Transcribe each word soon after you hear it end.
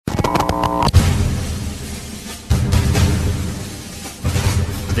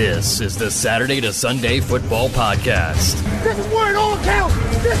This is the Saturday to Sunday Football Podcast. This is where it all counts.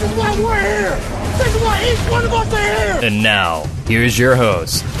 This is why we're here. This is why each one of us are here. And now, here's your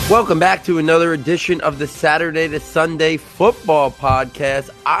host. Welcome back to another edition of the Saturday to Sunday Football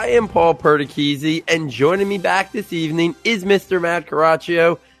Podcast. I am Paul Perticchese, and joining me back this evening is Mr. Matt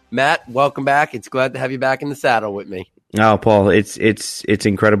Caraccio. Matt, welcome back. It's glad to have you back in the saddle with me. Oh, Paul, it's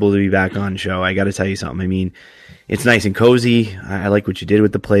incredible to be back on show. I got to tell you something. I mean, it's nice and cozy. I like what you did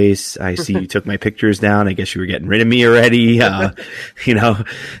with the place. I see you took my pictures down. I guess you were getting rid of me already.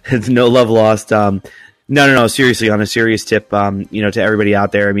 It's no love lost. No. Seriously, on a serious tip, to everybody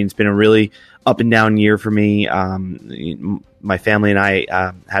out there, I mean, it's been a really up and down year for me. My family and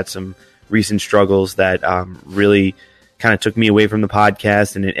I had some recent struggles that really kind of took me away from the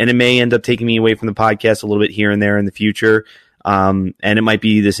podcast, and it may end up taking me away from the podcast a little bit here and there in the future. And it might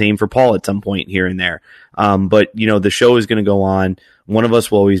be the same for Paul at some point here and there. But the show is going to go on. One of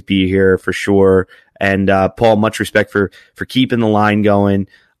us will always be here for sure. And, Paul, much respect for keeping the line going.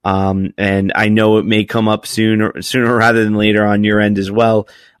 And I know it may come up sooner rather than later on your end as well.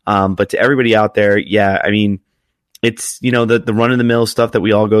 But to everybody out there, yeah, I mean, it's, the run of the mill stuff that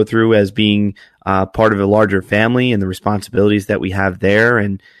we all go through as being, part of a larger family and the responsibilities that we have there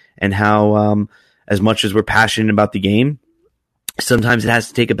and how, as much as we're passionate about the game, sometimes it has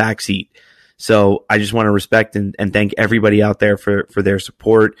to take a back seat. So I just want to respect and thank everybody out there for their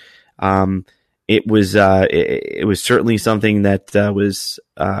support. It was certainly something that was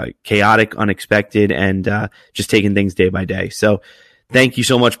chaotic, unexpected, and just taking things day by day. So thank you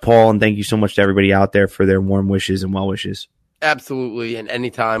so much, Paul, and thank you so much to everybody out there for their warm wishes and well wishes. Absolutely, and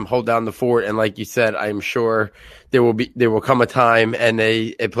anytime, hold down the fort. And like you said, I'm sure there will come a time and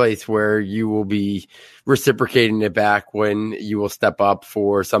a place where you will be reciprocating it back when you will step up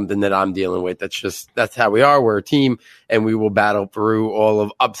for something that I'm dealing with. That's how we are. We're a team, and we will battle through all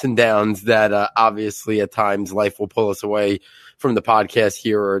of ups and downs that obviously at times life will pull us away from the podcast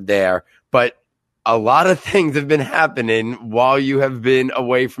here or there. But a lot of things have been happening while you have been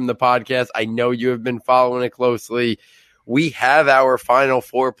away from the podcast. I know you have been following it closely. We have our Final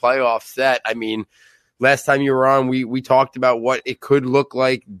Four playoff set. I mean, last time you were on, we talked about what it could look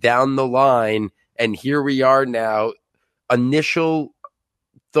like down the line, and here we are now. Initial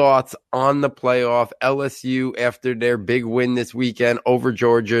thoughts on the playoff. LSU, after their big win this weekend over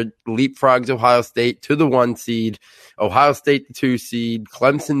Georgia, leapfrogs Ohio State to the 1 seed, Ohio State the 2 seed,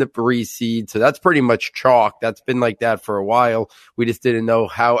 Clemson the 3 seed. So that's pretty much chalk. That's been like that for a while. We just didn't know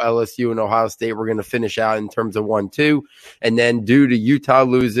how LSU and Ohio State were going to finish out in terms of 1-2. And then due to Utah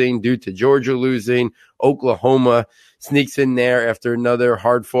losing, due to Georgia losing, Oklahoma sneaks in there after another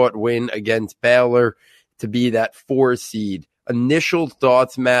hard-fought win against Baylor to be that 4 seed. Initial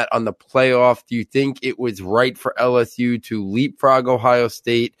thoughts, Matt, on the playoff. Do you think it was right for LSU to leapfrog Ohio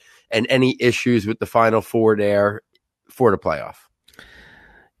State, and any issues with the Final Four there for the playoff?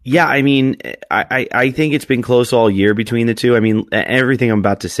 Yeah, I mean, I think it's been close all year between the two. I mean, everything I'm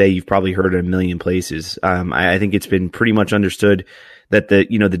about to say, you've probably heard in a million places. I think it's been pretty much understood that the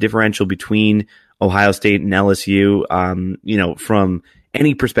differential between Ohio State and LSU, from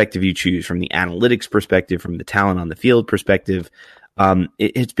any perspective you choose, from the analytics perspective, from the talent on the field perspective,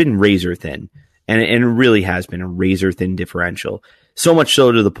 it's been razor thin, and it really has been a razor thin differential. So much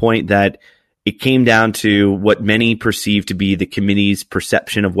so to the point that it came down to what many perceive to be the committee's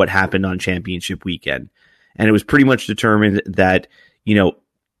perception of what happened on championship weekend. And it was pretty much determined that,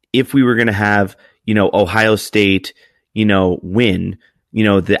 if we were going to have, Ohio State, win,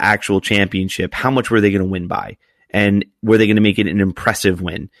 the actual championship, how much were they going to win by? And were they going to make it an impressive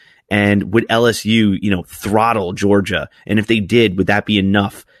win? And would LSU, throttle Georgia? And if they did, would that be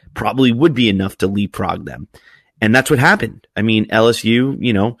enough? Probably would be enough to leapfrog them. And that's what happened. I mean,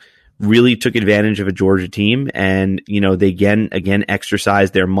 LSU, really took advantage of a Georgia team, and, they again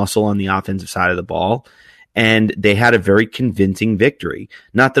exercised their muscle on the offensive side of the ball. And they had a very convincing victory.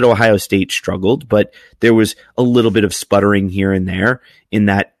 Not that Ohio State struggled, but there was a little bit of sputtering here and there in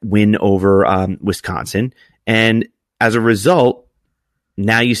that win over Wisconsin. And as a result,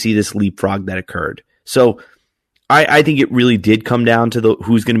 now you see this leapfrog that occurred. So I think it really did come down to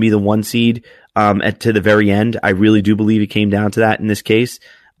who's going to be the 1 seed to the very end. I really do believe it came down to that in this case.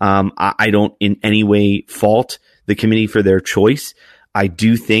 I don't in any way fault the committee for their choice. I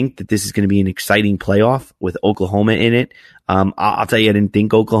do think that this is going to be an exciting playoff with Oklahoma in it. I'll tell you, I didn't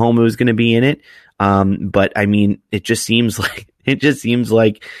think Oklahoma was going to be in it. But I mean, it just seems like,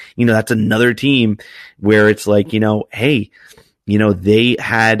 that's another team where it's like, hey, they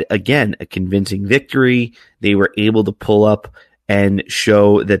had, again, a convincing victory. They were able to pull up and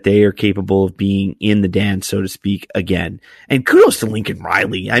show that they are capable of being in the dance, so to speak, again. And kudos to Lincoln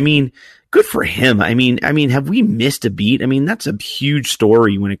Riley. I mean, good for him. I mean, have we missed a beat? I mean, that's a huge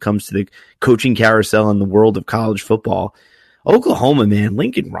story when it comes to the coaching carousel in the world of college football. Oklahoma, man,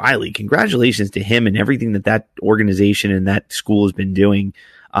 Lincoln Riley, congratulations to him and everything that organization and that school has been doing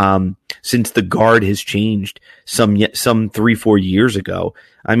since the guard has changed some 3-4 years ago.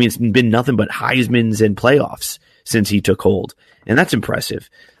 I mean, it's been nothing but Heisman's and playoffs since he took hold. And that's impressive.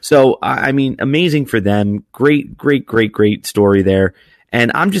 So, I mean, amazing for them. Great story there.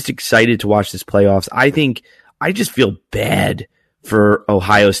 And I'm just excited to watch this playoffs. I just feel bad for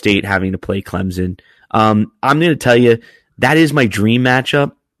Ohio State having to play Clemson. I'm going to tell you, that is my dream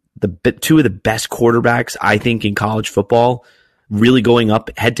matchup. Two of the best quarterbacks, I think, in college football, really going up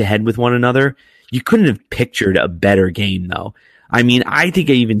head to head with one another. You couldn't have pictured a better game, though. I mean, I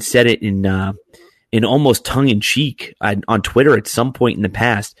think I even said it in almost tongue-in-cheek on Twitter at some point in the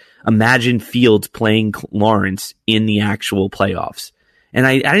past. Imagine Fields playing Lawrence in the actual playoffs. And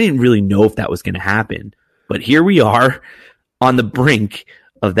I didn't really know if that was going to happen. But here we are on the brink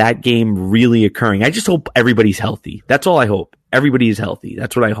of that game really occurring. I just hope everybody's healthy. That's all I hope. Everybody is healthy.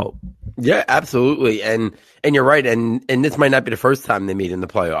 That's what I hope. Yeah, absolutely. And you're right. And this might not be the first time they meet in the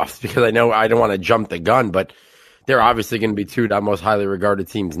playoffs, because I know I don't want to jump the gun, but they're obviously going to be two of the most highly regarded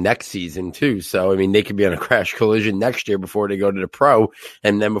teams next season too. So, I mean, they could be on a crash collision next year before they go to the pro,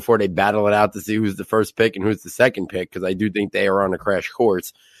 and then before they battle it out to see who's the first pick and who's the second pick, because I do think they are on a crash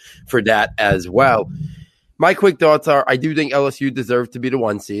course for that as well. My quick thoughts are, I do think LSU deserves to be the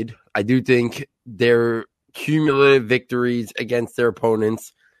 1 seed. I do think their cumulative victories against their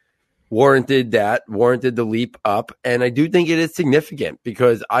opponents warranted the leap up. And I do think it is significant,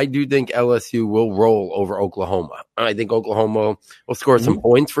 because I do think LSU will roll over Oklahoma. I think Oklahoma will score some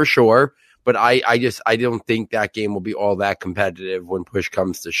points for sure, but I don't think that game will be all that competitive when push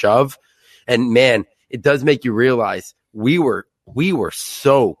comes to shove. And man, it does make you realize we were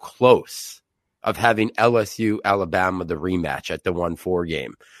so close of having LSU Alabama the rematch at the 1-4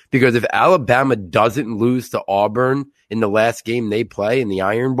 game. Because if Alabama doesn't lose to Auburn in the last game they play in the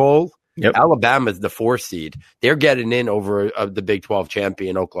Iron Bowl, Alabama's the 4 seed. They're getting in over the Big 12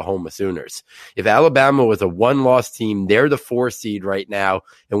 champion Oklahoma Sooners. If Alabama was a 1-loss team, they're the 4 seed right now,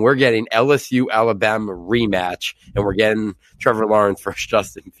 and we're getting LSU Alabama rematch, and we're getting Trevor Lawrence versus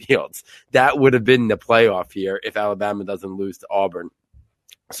Justin Fields. That would have been the playoff here if Alabama doesn't lose to Auburn.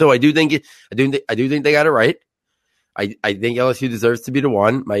 So I do think they got it right. I think LSU deserves to be the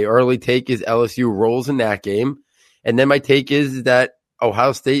 1. My early take is LSU rolls in that game. And then my take is that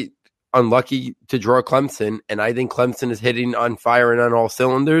Ohio State unlucky to draw Clemson, and I think Clemson is hitting on fire and on all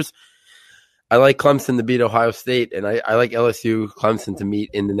cylinders. I like Clemson to beat Ohio State, and I like LSU Clemson to meet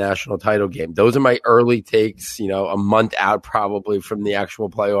in the national title game. Those are my early takes, a month out probably from the actual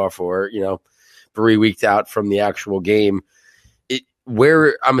playoff, or 3 weeks out from the actual game.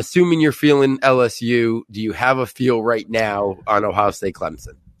 Where I'm assuming you're feeling LSU, do you have a feel right now on Ohio State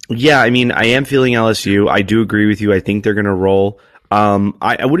Clemson? Yeah, I mean, I am feeling LSU. I do agree with you. I think they're going to roll.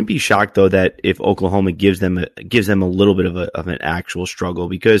 I wouldn't be shocked though that if Oklahoma gives them a little bit of an actual struggle,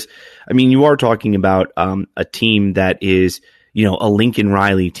 because I mean, you are talking about a team that is a Lincoln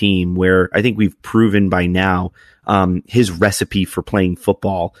Riley team, where I think we've proven by now his recipe for playing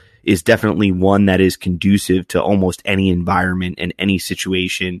football is definitely one that is conducive to almost any environment and any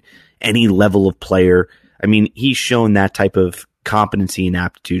situation, any level of player. I mean, he's shown that type of competency and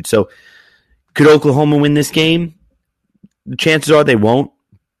aptitude. So could Oklahoma win this game? The chances are they won't,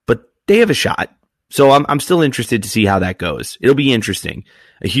 but they have a shot. So I'm still interested to see how that goes. It'll be interesting,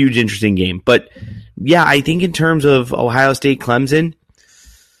 a huge interesting game. But yeah, I think in terms of Ohio State Clemson,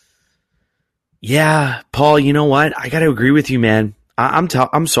 yeah, Paul, you know what? I got to agree with you, man.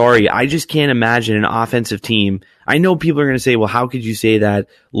 I'm sorry. I just can't imagine an offensive team. I know people are going to say, well, how could you say that?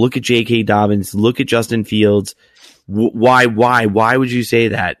 Look at J.K. Dobbins. Look at Justin Fields. Why would you say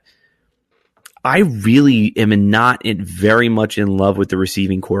that? I really am not very much in love with the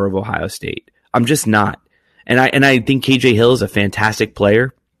receiving core of Ohio State. I'm just not. And I think KJ Hill is a fantastic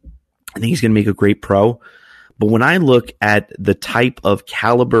player. I think he's going to make a great pro. But when I look at the type of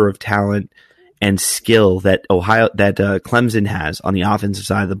caliber of talent and skill that Clemson has on the offensive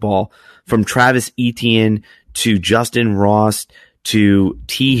side of the ball, from Travis Etienne to Justin Ross to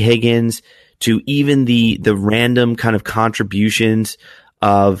T. Higgins to even the random kind of contributions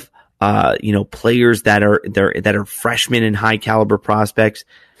of players that are freshmen and high caliber prospects,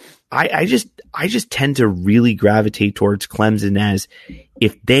 I just tend to really gravitate towards Clemson as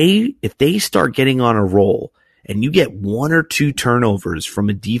if they start getting on a roll and you get 1 or 2 turnovers from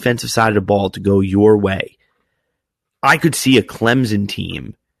a defensive side of the ball to go your way, I could see a Clemson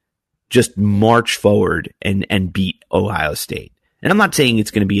team just march forward and beat Ohio State. And I'm not saying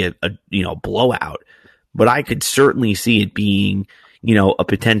it's going to be a blowout, but I could certainly see it being, a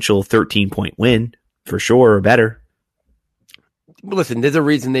potential 13-point win for sure or better. Listen, there's a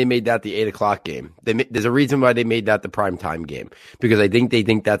reason they made that the 8:00 game. There's a reason why they made that the primetime game, because I think they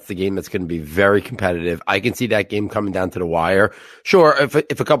think that's the game that's going to be very competitive. I can see that game coming down to the wire. Sure, if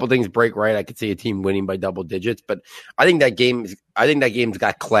a couple things break right, I could see a team winning by double digits, but I think that game's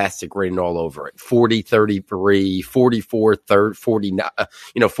got classic written all over it. 40-33, 44-39,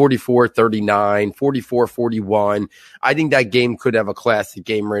 44-39, 44-41. I think that game could have a classic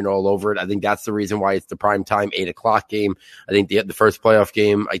game written all over it. I think that's the reason why it's the primetime 8:00 game. I think the first playoff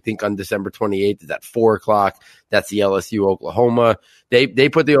game, I think on December 28th, is at 4:00. That's the LSU Oklahoma. They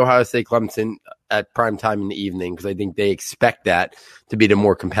put the Ohio State Clemson at prime time in the evening because I think they expect that to be the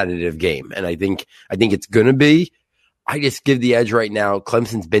more competitive game. And I think it's going to be. I just give the edge right now.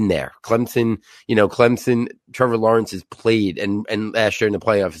 Clemson's been there. Clemson, Trevor Lawrence has played and last year in the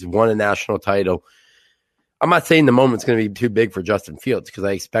playoffs has won a national title. I'm not saying the moment's going to be too big for Justin Fields because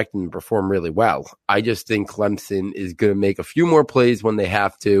I expect him to perform really well. I just think Clemson is going to make a few more plays when they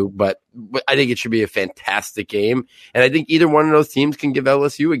have to, but I think it should be a fantastic game. And I think either one of those teams can give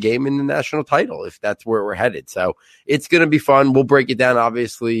LSU a game in the national title if that's where we're headed. So it's going to be fun. We'll break it down,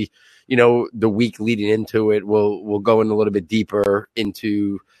 obviously, the week leading into it. We'll go in a little bit deeper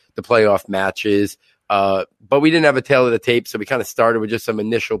into the playoff matches. But we didn't have a tail of the tape, so we kind of started with just some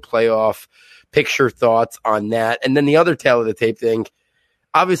initial playoff picture thoughts on that. And then the other tail of the tape thing,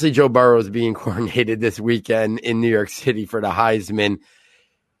 obviously Joe Burrow is being coordinated this weekend in New York City for the Heisman.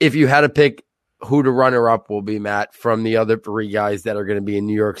 If you had to pick who the runner-up will be, Matt, from the other three guys that are going to be in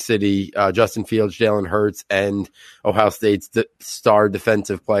New York City, Justin Fields, Jalen Hurts, and Ohio State's star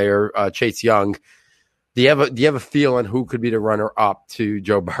defensive player, Chase Young, do you have a feel on who could be the runner-up to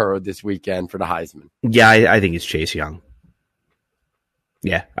Joe Burrow this weekend for the Heisman? Yeah, I think it's Chase Young.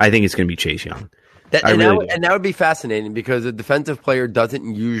 Yeah, I think it's going to be Chase Young. That would be fascinating because a defensive player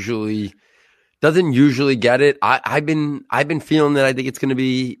doesn't usually get it. I've been feeling that I think it's going to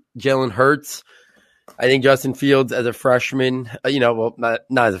be Jalen Hurts. I think Justin Fields as a freshman, not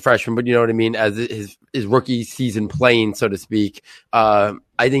as a freshman, but you know what I mean, as his rookie season playing, so to speak. I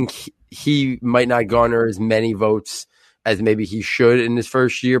think he might not garner as many votes as maybe he should in his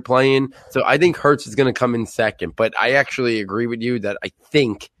first year playing. So I think Hurts is going to come in second. But I actually agree with you that I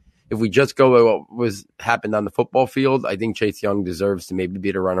think if we just go with what happened on the football field, I think Chase Young deserves to maybe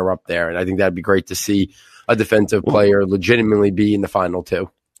be the runner-up there. And I think that'd be great to see a defensive player legitimately be in the final two.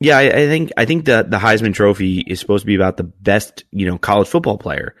 Yeah, I think the Heisman Trophy is supposed to be about the best, college football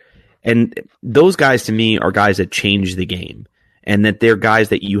player. And those guys to me are guys that change the game. And that they're guys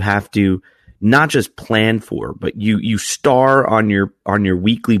that you have to not just plan for, but you star on your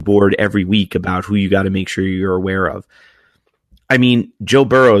weekly board every week about who you got to make sure you're aware of. I mean, Joe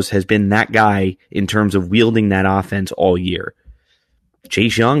Burrows has been that guy in terms of wielding that offense all year.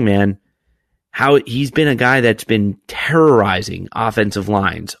 Chase Young, man, he's been a guy that's been terrorizing offensive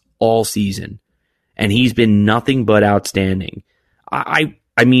lines all season, and he's been nothing but outstanding. I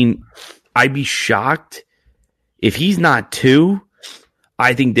mean, I'd be shocked if he's not two.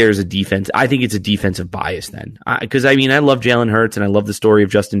 I think there's a defense. I think it's a defensive bias then. Because, I love Jalen Hurts and I love the story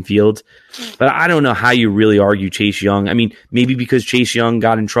of Justin Fields, but I don't know how you really argue Chase Young. I mean, maybe because Chase Young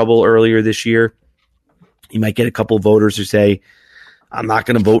got in trouble earlier this year, you might get a couple of voters who say, I'm not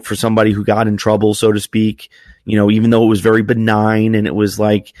going to vote for somebody who got in trouble, so to speak, even though it was very benign and it was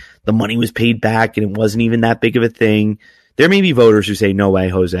like the money was paid back and it wasn't even that big of a thing. There may be voters who say, no way,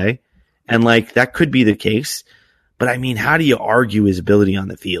 Jose. And that could be the case. But how do you argue his ability on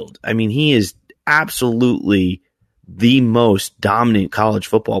the field? He is absolutely the most dominant college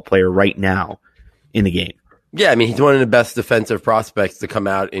football player right now in the game. Yeah, he's one of the best defensive prospects to come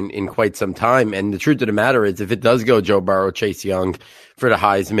out in quite some time. And the truth of the matter is, if it does go Joe Burrow, Chase Young for the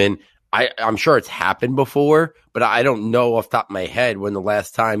Heisman, I'm sure it's happened before, but I don't know off the top of my head when the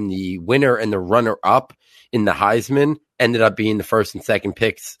last time the winner and the runner-up in the Heisman ended up being the first and second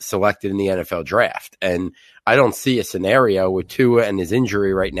picks selected in the NFL draft. And I don't see a scenario with Tua and his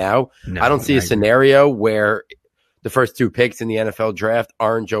injury right now. No, I don't see a scenario where the first two picks in the NFL draft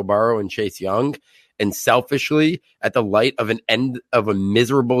aren't Joe Burrow and Chase Young. And selfishly, at the light of an end of a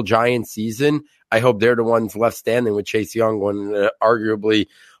miserable Giants season, I hope they're the ones left standing with Chase Young, one arguably,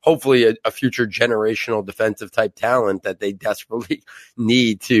 hopefully a future generational defensive type talent that they desperately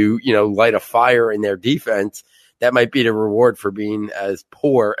need to, light a fire in their defense. That might be the reward for being as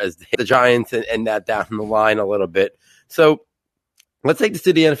poor as the Giants and that down the line a little bit. So Let's take this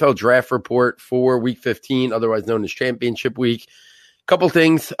to the NFL draft report for Week 15, otherwise known as Championship Week. Couple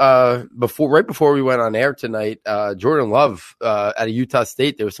things right before we went on air tonight. Jordan Love out of Utah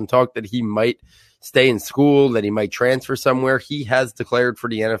State. There was some talk that he might stay in school, that he might transfer somewhere. He has declared for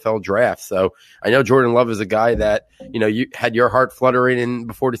the NFL draft. So I know Jordan Love is a guy that you had your heart fluttering in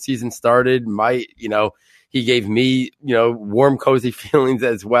before the season started. He gave me warm, cozy feelings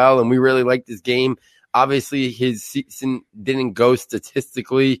as well, and we really liked his game. Obviously, his season didn't go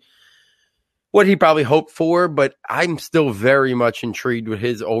statistically what he probably hoped for, but I'm still very much intrigued with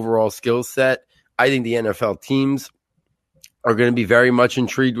his overall skill set. I think the NFL teams are going to be very much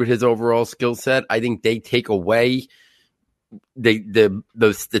intrigued with his overall skill set. I think they take away the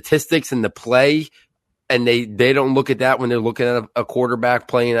statistics and the play, and they don't look at that when they're looking at a quarterback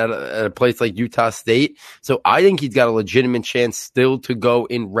playing at a place like Utah State. So I think he's got a legitimate chance still to go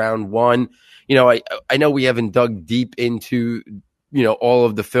in round one. I know we haven't dug deep into all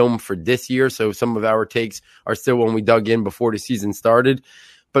of the film for this year, so some of our takes are still when we dug in before the season started.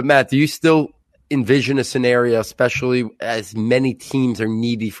 But Matt, do you still envision a scenario, especially as many teams are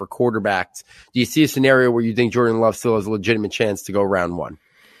needy for quarterbacks? Do you see a scenario where you think Jordan Love still has a legitimate chance to go round one?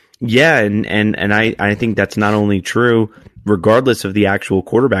 Yeah, and I think that's not only true regardless of the actual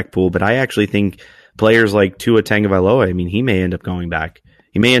quarterback pool, but I actually think players like Tua Tagovailoa, he may end up going back.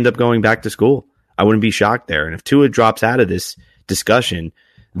 He may end up going back to school. I wouldn't be shocked there. And if Tua drops out of this discussion,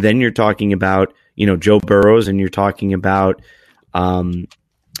 then you're talking about, Joe Burrows, and you're talking about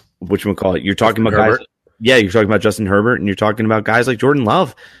whatchamacallit. You're talking about guys. Yeah, you're talking about Justin Herbert, and you're talking about guys like Jordan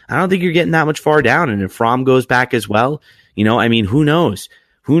Love. I don't think you're getting that much far down. And if Fromm goes back as well, who knows?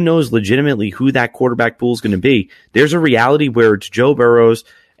 Who knows legitimately who that quarterback pool is going to be? There's a reality where it's Joe Burrows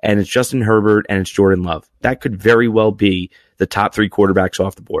and it's Justin Herbert and it's Jordan Love. That could very well be the top three quarterbacks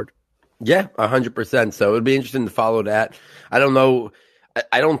off the board. Yeah, 100%. So it'd be interesting to follow that. I don't know.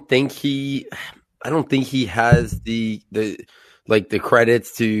 I don't think he has the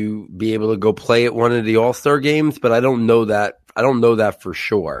credits to be able to go play at one of the All-Star games, but I don't know that for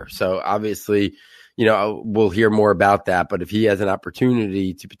sure. So obviously, we'll hear more about that. But if he has an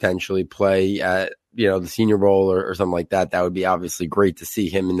opportunity to potentially play at, the Senior Bowl or something like that, that would be obviously great to see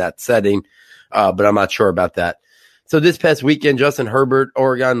him in that setting. But I'm not sure about that. So this past weekend, Justin Herbert,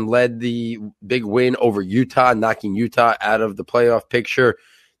 Oregon led the big win over Utah, knocking Utah out of the playoff picture.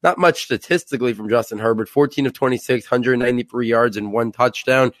 Not much statistically from Justin Herbert, 14 of 26, 193 yards and 1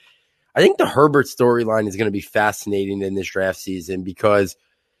 touchdown. I think the Herbert storyline is going to be fascinating in this draft season because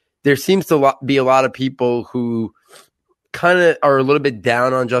there seems to be a lot of people who kind of are a little bit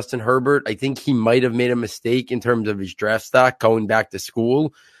down on Justin Herbert. I think he might have made a mistake in terms of his draft stock going back to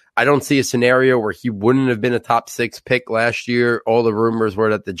school. I don't see a scenario where he wouldn't have been a top 6 pick last year. All the rumors were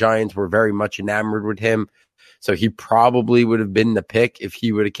that the Giants were very much enamored with him. So he probably would have been the pick if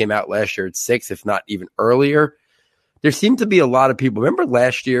he would have came out last year at 6, if not even earlier. There seemed to be a lot of people. Remember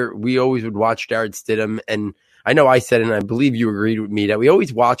last year, we always would watch Jarrett Stidham, and I know I said, and I believe you agreed with me, that we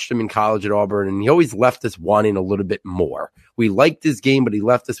always watched him in college at Auburn, and he always left us wanting a little bit more. We liked his game, but he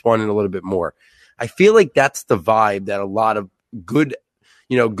left us wanting a little bit more. I feel like that's the vibe that a lot of good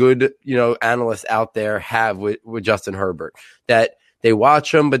analysts out there have with Justin Herbert, that they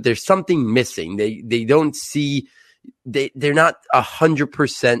watch him, but there's something missing. They don't see, they're not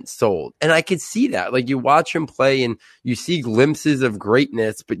 100% sold. And I could see that. Like, you watch him play and you see glimpses of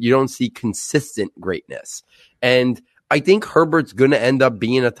greatness, but you don't see consistent greatness. And I think Herbert's going to end up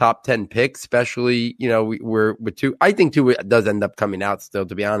being a top 10 pick, especially, we're with Tua. I think Tua does end up coming out still,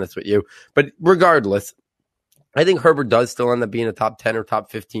 to be honest with you. But regardless, I think Herbert does still end up being a top 10 or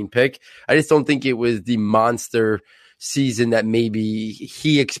top 15 pick. I just don't think it was the monster season that maybe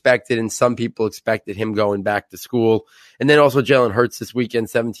he expected and some people expected him going back to school. And then also Jalen Hurts this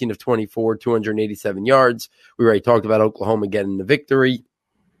weekend, 17 of 24, 287 yards. We already talked about Oklahoma getting the victory.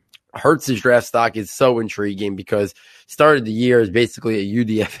 Hurts' draft stock is so intriguing because started the year as basically a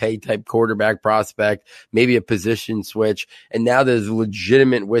UDFA type quarterback prospect, maybe a position switch. And now there's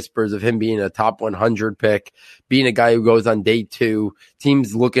legitimate whispers of him being a top 100 pick, being a guy who goes on day 2,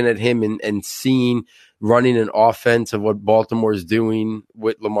 teams looking at him and seeing running an offense of what Baltimore is doing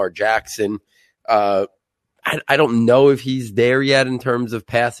with Lamar Jackson. I don't know if he's there yet in terms of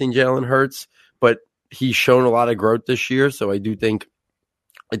passing Jalen Hurts, but he's shown a lot of growth this year. So I do think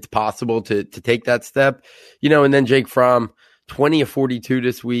it's possible to take that step, and then Jake Fromm, 20 of 42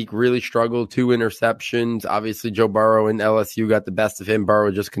 this week, really struggled, 2 interceptions. Obviously Joe Burrow and LSU got the best of him. Burrow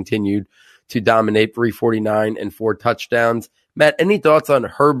just continued to dominate, 349 and 4 touchdowns. Matt, any thoughts on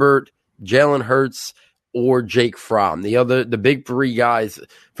Herbert, Jalen Hurts, or Jake Fromm? The big 3 guys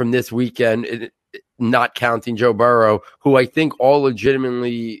from this weekend. not counting Joe Burrow, who I think all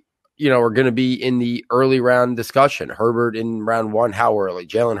legitimately, are going to be in the early round discussion. Herbert in round 1, how early?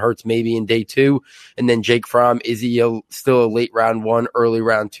 Jalen Hurts maybe in day 2, and then Jake Fromm, is he still a late round 1, early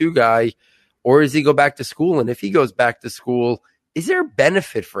round 2 guy, or does he go back to school? And if he goes back to school, is there a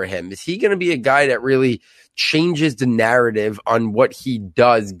benefit for him? Is he going to be a guy that really changes the narrative on what he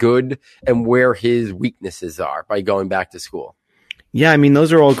does good and where his weaknesses are by going back to school? Yeah, I mean,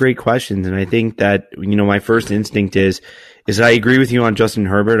 those are all great questions. And I think that, my first instinct is I agree with you on Justin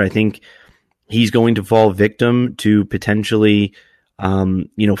Herbert. I think he's going to fall victim to potentially,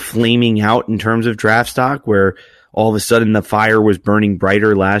 flaming out in terms of draft stock, where all of a sudden the fire was burning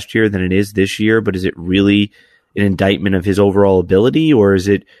brighter last year than it is this year. But is it really an indictment of his overall ability, or is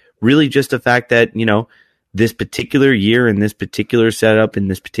it really just the fact that, this particular year in this particular setup, in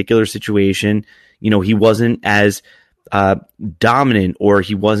this particular situation, he wasn't as dominant, or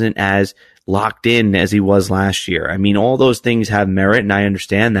he wasn't as locked in as he was last year? I mean, all those things have merit, and I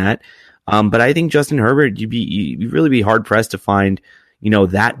understand that. But I think Justin Herbert, you'd really be hard pressed to find,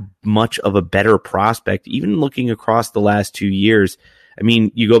 that much of a better prospect, even looking across the last 2 years. I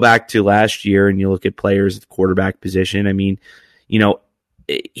mean, you go back to last year and you look at players at the quarterback position. I mean,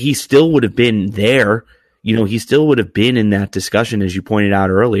 he still would have been there. He still would have been in that discussion, as you pointed out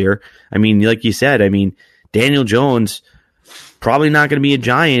earlier. I mean, like you said, Daniel Jones probably not going to be a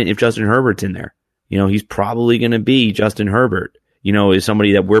Giant if Justin Herbert's in there. He's probably going to be Justin Herbert, is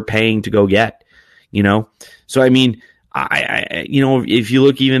somebody that we're paying to go get, So, I mean, I if you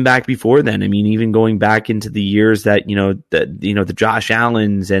look even back before then, I mean, even going back into the years that, the Josh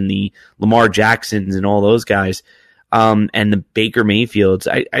Allens and the Lamar Jacksons and all those guys, and the Baker Mayfields,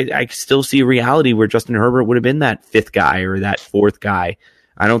 I still see a reality where Justin Herbert would have been that 5th guy or that 4th guy.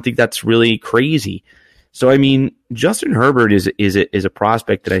 I don't think that's really crazy. So, I mean, Justin Herbert is a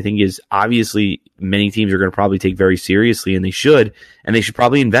prospect that I think is obviously many teams are going to probably take very seriously, and they should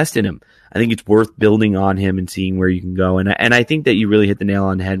probably invest in him. I think it's worth building on him and seeing where you can go. And I think that you really hit the nail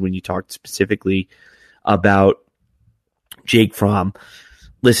on the head when you talked specifically about Jake Fromm.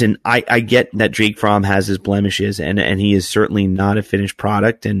 Listen, I get that Jake Fromm has his blemishes, and he is certainly not a finished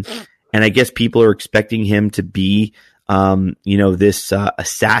product. And I guess people are expecting him to be, this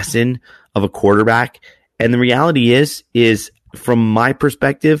assassin of a quarterback. And the reality is from my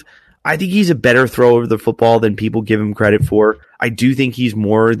perspective, I think he's a better thrower of the football than people give him credit for. I do think he's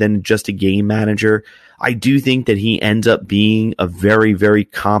more than just a game manager. I do think that he ends up being a very, very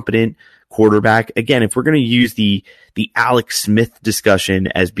competent quarterback. Again, if we're going to use the Alex Smith discussion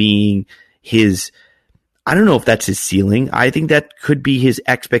as being his, I don't know if that's his ceiling. I think that could be his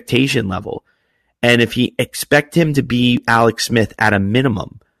expectation level. And if you expect him to be Alex Smith at a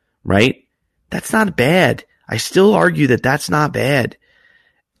minimum, right? That's not bad. I still argue that that's not bad.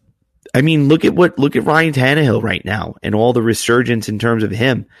 I mean, look at Ryan Tannehill right now and all the resurgence in terms of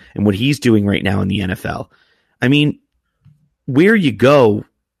him and what he's doing right now in the NFL. I mean, where you go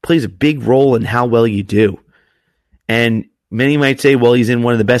plays a big role in how well you do. And many might say, well, he's in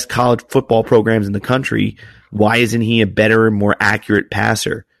one of the best college football programs in the country. Why isn't he a better and more accurate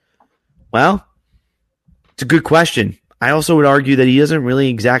passer? Well, it's a good question. I also would argue that he doesn't really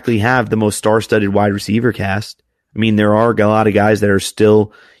exactly have the most star-studded wide receiver cast. I mean, there are a lot of guys that are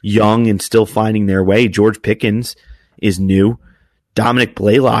still young and still finding their way. George Pickens is new. Dominic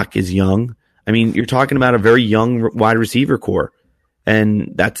Blaylock is young. I mean, you're talking about a very young wide receiver core,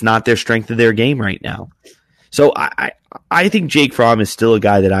 and that's not their strength of their game right now. So I think Jake Fromm is still a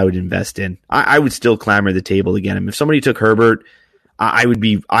guy that I would invest in. I would still clamor the table again. I mean, if somebody took Herbert, I'd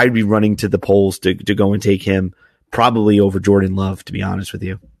be running to the polls to go and take him, probably over Jordan Love, to be honest with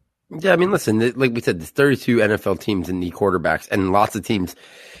you. Yeah, I mean, listen, like we said, there's 32 NFL teams in the quarterbacks, and lots of teams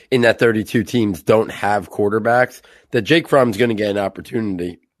in that 32 teams don't have quarterbacks. That Jake Fromm's going to get an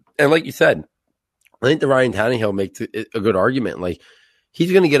opportunity. And like you said, I think the Ryan Tannehill makes a good argument. Like,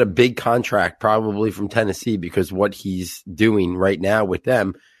 he's going to get a big contract probably from Tennessee because what he's doing right now with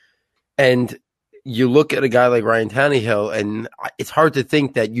them. And you look at a guy like Ryan Tannehill, and it's hard to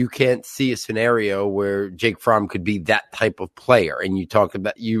think that you can't see a scenario where Jake Fromm could be that type of player. And you talk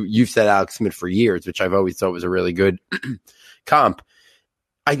about, you've said Alex Smith for years, which I've always thought was a really good comp.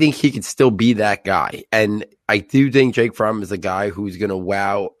 I think he could still be that guy. And I do think Jake Fromm is a guy who's going to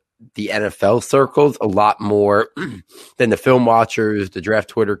wow the NFL circles a lot more than the film watchers, the draft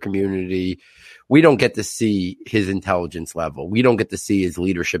Twitter community. We don't get to see his intelligence level. We don't get to see his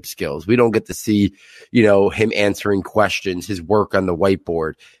leadership skills. We don't get to see, him answering questions, his work on the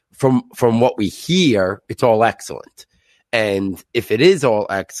whiteboard. From what we hear, it's all excellent. And if it is all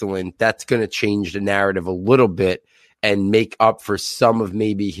excellent, that's going to change the narrative a little bit. and make up for some of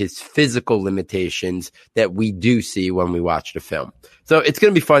maybe his physical limitations that we do see when we watch the film. So it's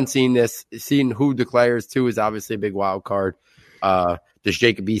going to be fun seeing this. Seeing who declares too is obviously a big wild card. Does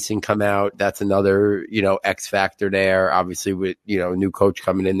Jacob Eason come out? That's another, X factor there, obviously with, a new coach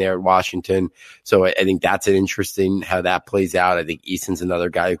coming in there at Washington. So I think that's an interesting how that plays out. I think Eason's another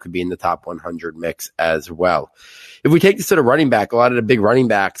guy who could be in the top 100 mix as well. If we take this to the running back, a lot of the big running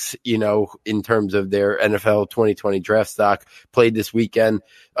backs, in terms of their NFL 2020 draft stock played this weekend.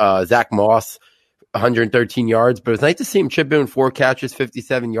 Zach Moss, 113 yards, but it's nice to see him chip in 4 catches,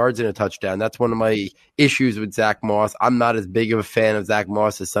 57 yards and a touchdown. That's one of my issues with Zach Moss. I'm not as big of a fan of Zach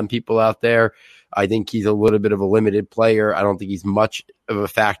Moss as some people out there. I think he's a little bit of a limited player. I don't think he's much of a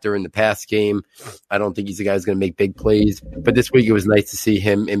factor in the pass game. I don't think he's a guy who's going to make big plays. But this week it was nice to see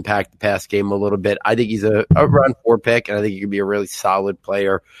him impact the pass game a little bit. I think he's a round 4 pick, and I think he could be a really solid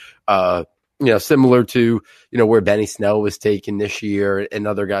player. Similar to, where Benny Snell was taken this year and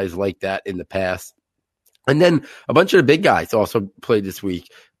other guys like that in the past. And then a bunch of the big guys also played this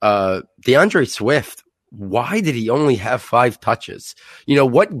week. DeAndre Swift, why did he only have 5 touches?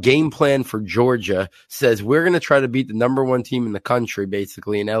 What game plan for Georgia says we're going to try to beat the number 1 team in the country,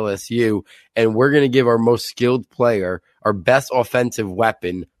 basically in LSU, and we're going to give our most skilled player, our best offensive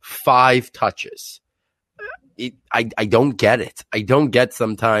weapon, 5 touches? I don't get it. I don't get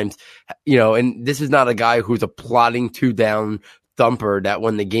sometimes, and this is not a guy who's a plotting 2-down thumper that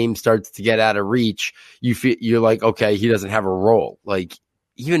when the game starts to get out of reach, you're like, okay, he doesn't have a role. Like,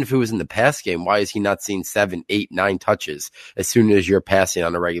 even if it was in the pass game, why is he not seeing 7, 8, 9 touches as soon as you're passing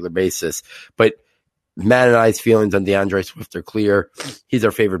on a regular basis? But Matt and I's feelings on DeAndre Swift are clear. He's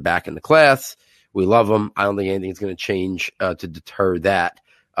our favorite back in the class. We love him. I don't think anything's going to change to deter that.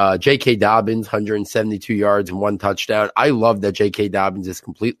 J.K. Dobbins, 172 yards and 1 touchdown. I love that J.K. Dobbins has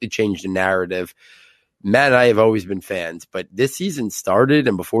completely changed the narrative. Matt and I have always been fans, but this season started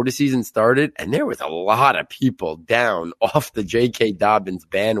and before the season started, and there was a lot of people down off the J.K. Dobbins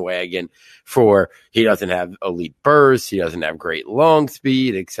bandwagon for he doesn't have elite bursts, he doesn't have great long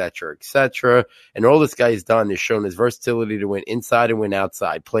speed, et cetera, et cetera. And all this guy's done is shown his versatility to win inside and win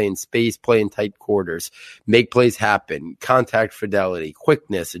outside, play in space, play in tight quarters, make plays happen, contact fidelity,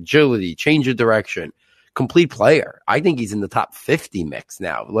 quickness, agility, change of direction. Complete player. I think he's in the top 50 mix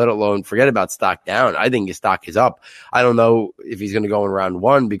now, let alone forget about stock down. I think his stock is up. I don't know if he's going to go in round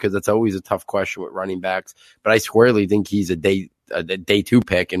 1 because that's always a tough question with running backs, but I squarely think he's a day 2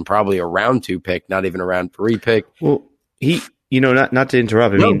 pick and probably a round 2 pick, not even a round 3 pick. Well, he, not to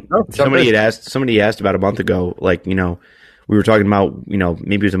interrupt. I mean, somebody asked about a month ago, like, we were talking about,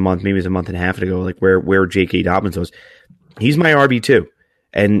 maybe it was a month and a half ago, like where J.K. Dobbins was. He's my RB2.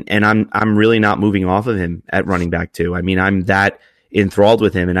 And I'm really not moving off of him at running back 2. I mean, I'm that enthralled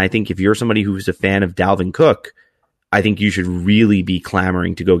with him. And I think if you're somebody who's a fan of Dalvin Cook, I think you should really be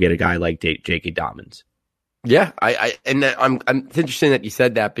clamoring to go get a guy like J.K. Dobbins. Yeah, it's interesting that you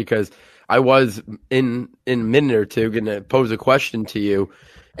said that because I was in a minute or two going to pose a question to you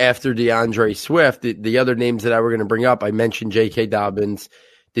after DeAndre Swift. The other names that I were going to bring up, I mentioned J.K. Dobbins.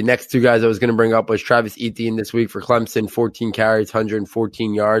 The next 2 guys I was going to bring up was Travis Etienne this week for Clemson, 14 carries,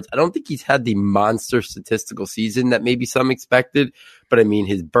 114 yards. I don't think he's had the monster statistical season that maybe some expected, but I mean,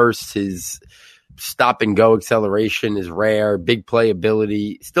 his bursts, his stop and go acceleration is rare, big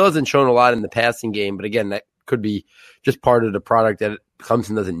playability. Still hasn't shown a lot in the passing game, but again, that could be just part of the product that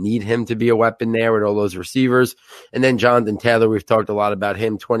Clemson doesn't need him to be a weapon there with all those receivers. And then Jonathan Taylor, we've talked a lot about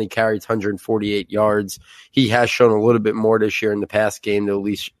him, 20 carries, 148 yards. He has shown a little bit more this year in the pass game to at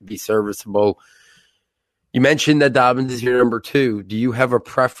least be serviceable. You mentioned that Dobbins is your number 2. Do you have a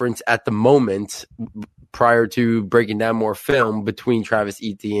preference at the moment prior to breaking down more film between Travis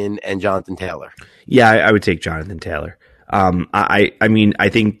Etienne and Jonathan Taylor? Yeah, I would take Jonathan Taylor. I mean, I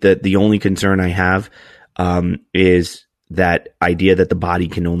think that the only concern I have is that idea that the body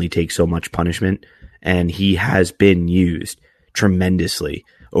can only take so much punishment, and he has been used tremendously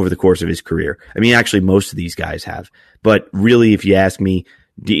over the course of his career. I mean, actually, most of these guys have. But really, if you ask me,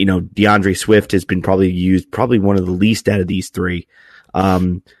 DeAndre Swift has been probably one of the least out of these 3.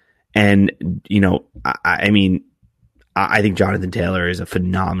 I think Jonathan Taylor is a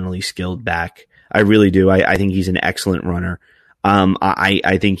phenomenally skilled back. I really do. I think he's an excellent runner.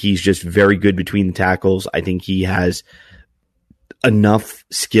 I think he's just very good between the tackles. I think he has enough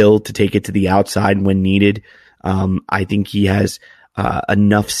skill to take it to the outside when needed. I think he has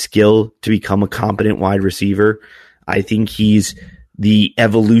enough skill to become a competent wide receiver. I think he's the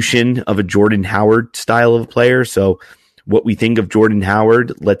evolution of a Jordan Howard style of player. So what we think of Jordan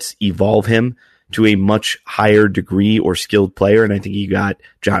Howard, let's evolve him to a much higher degree or skilled player. And I think you got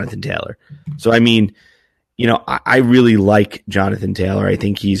Jonathan Taylor. So, I mean, I really like Jonathan Taylor. I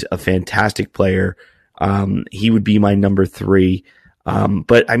think he's a fantastic player. He would be my number 3.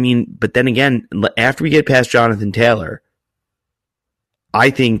 But then again, after we get past Jonathan Taylor, I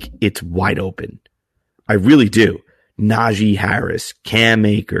think it's wide open. I really do. Najee Harris, Cam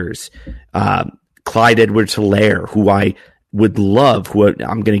Akers, Clyde Edwards-Helaire, who I would love, who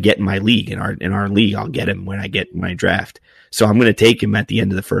I'm going to get in my league. In our league, I'll get him when I get my draft. So I'm going to take him at the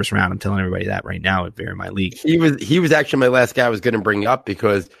end of the first round. I'm telling everybody that right now if they're in my league. He was actually my last guy I was going to bring up,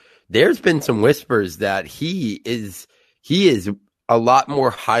 because there's been some whispers that he is a lot more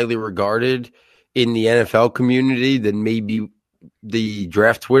highly regarded in the NFL community than maybe the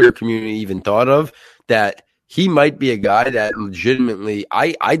draft Twitter community even thought of, that he might be a guy that legitimately,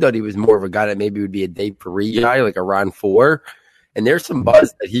 I thought he was more of a guy that maybe would be a day 3 guy, like a round 4. And there's some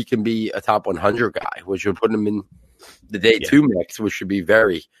buzz that he can be a top 100 guy, which would put him in the day 2 mix, which should be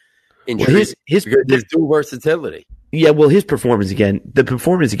very interesting. Well, his dual versatility. Yeah, well, the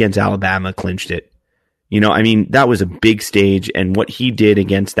performance against Alabama clinched it. That was a big stage, and what he did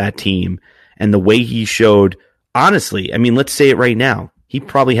against that team and the way he showed, honestly, let's say it right now, he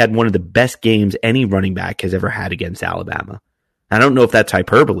probably had one of the best games any running back has ever had against Alabama. I don't know if that's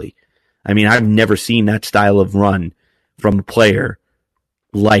hyperbole. I've never seen that style of run from a player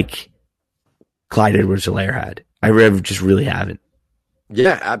like Clyde Edwards-Helaire had. I just really haven't.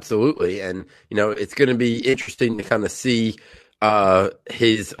 Yeah, absolutely. And, it's going to be interesting to kind of see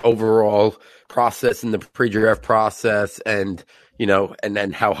his overall process in the pre-draft process and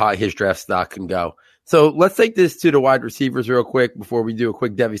then how high his draft stock can go. So let's take this to the wide receivers real quick before we do a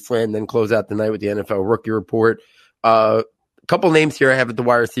quick Devy Slam, then close out the night with the NFL rookie report. A couple names here I have at the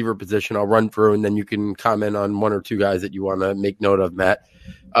wide receiver position. I'll run through, and then you can comment on one or two guys that you want to make note of, Matt.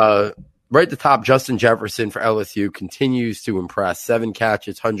 Right at the top, Justin Jefferson for LSU continues to impress. 7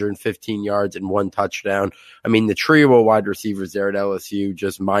 catches, 115 yards, and 1 touchdown. The trio of wide receivers there at LSU,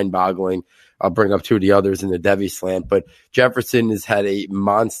 just mind-boggling. I'll bring up 2 of the others in the Devy Slant. But Jefferson has had a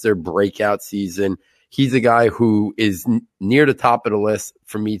monster breakout season. He's a guy who is near the top of the list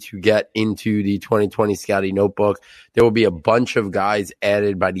for me to get into the 2020 Scouting Notebook. There will be a bunch of guys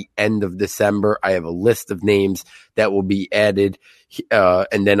added by the end of December. I have a list of names that will be added.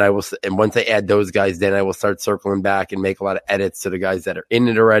 And once I add those guys, then I will start circling back and make a lot of edits to the guys that are in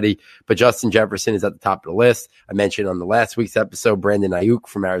it already. But Justin Jefferson is at the top of the list. I mentioned on the last week's episode, Brandon Ayuk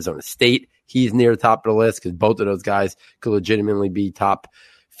from Arizona State. He's near the top of the list because both of those guys could legitimately be top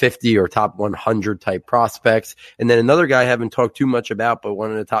 50 or top 100 type prospects. And then another guy I haven't talked too much about, but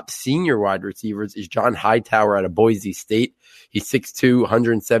one of the top senior wide receivers is John Hightower out of Boise State. He's 6'2",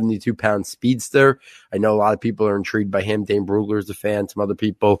 172-pound speedster. I know a lot of people are intrigued by him. Dane Brugler is a fan, some other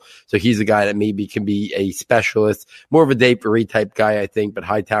people. So he's a guy that maybe can be a specialist, more of a Dave Ferree type guy, I think, but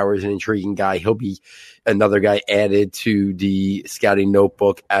Hightower is an intriguing guy. He'll be another guy added to the Scouting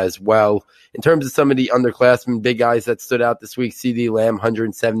Notebook as well. In terms of some of the underclassmen, big guys that stood out this week, CD Lamb,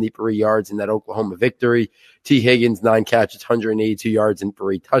 173 yards in that Oklahoma victory. T. Higgins, 9 catches, 182 yards and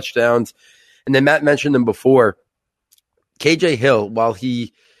 3 touchdowns. And then Matt mentioned them before. KJ Hill, while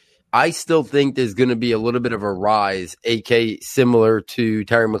I still think there's going to be a little bit of a rise, AK similar to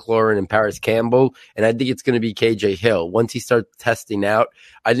Terry McLaurin and Paris Campbell, and I think it's going to be KJ Hill. Once he starts testing out,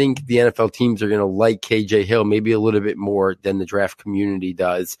 I think the NFL teams are going to like KJ Hill maybe a little bit more than the draft community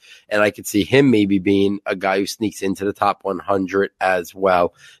does, and I could see him maybe being a guy who sneaks into the top 100 as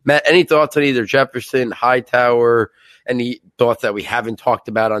well. Matt, any thoughts on either Jefferson, Hightower, any thoughts that we haven't talked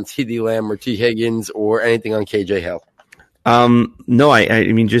about on CD Lamb or T. Higgins, or anything on KJ Hill? No,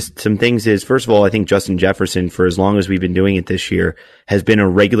 I mean, just some things is, first of all, I think Justin Jefferson, for as long as we've been doing it this year, has been a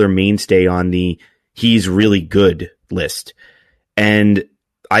regular mainstay on the he's really good list. And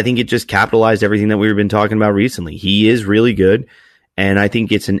I think it just capitalized everything that we've been talking about recently. He is really good. And I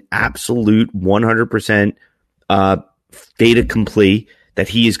think it's an absolute 100% fait accompli that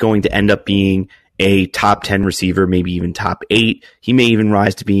he is going to end up being a top 10 receiver, maybe even top 8. He may even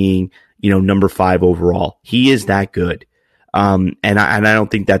rise to being, number 5 overall. He is that good. And I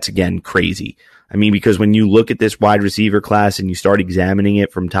don't think that's, again, crazy. I mean, because when you look at this wide receiver class and you start examining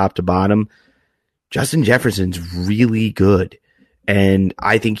it from top to bottom, Justin Jefferson's really good. And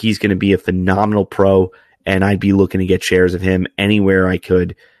I think he's going to be a phenomenal pro, and I'd be looking to get shares of him anywhere I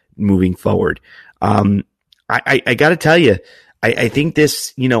could moving forward. I got to tell you, I think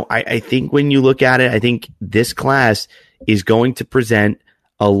this, I think when you look at it, I think this class is going to present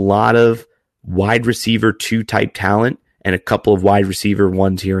a lot of wide receiver 2 type talent and a couple of wide receiver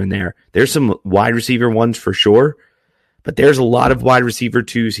 1s here and there. There's some wide receiver 1s for sure, but there's a lot of wide receiver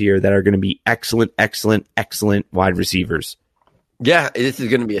 2s here that are going to be excellent wide receivers. Yeah, this is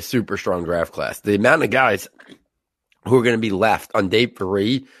going to be a super strong draft class. The amount of guys who are going to be left on day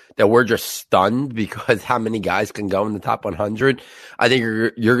 3 that we're just stunned because how many guys can go in the top 100. I think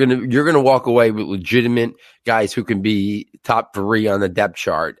you're going to walk away with legitimate guys who can be top 3 on the depth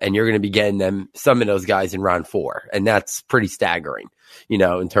chart, and you're going to be getting some of those guys in round 4, and that's pretty staggering,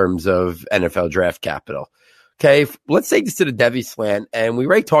 in terms of NFL draft capital. Okay, let's take this to the Devy slant. And we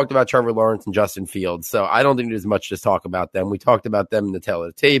already talked about Trevor Lawrence and Justin Fields, so I don't think there's much to talk about them. We talked about them in the tail of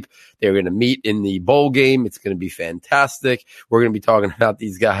the tape. They're going to meet in the bowl game. It's going to be fantastic. We're going to be talking about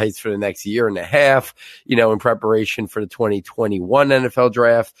these guys for the next year and a half, in preparation for the 2021 NFL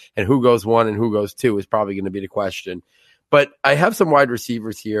draft. And who goes 1 and who goes 2 is probably going to be the question. But I have some wide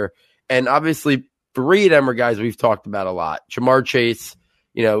receivers here, and obviously 3 of them are guys we've talked about a lot. Ja'Marr Chase,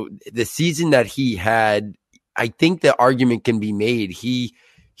 the season that he had, I think the argument can be made. He's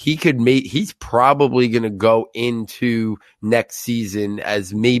probably going to go into next season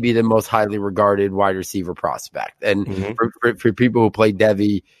as maybe the most highly regarded wide receiver prospect. And for people who play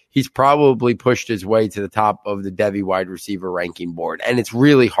Devy, he's probably pushed his way to the top of the Devy wide receiver ranking board. And it's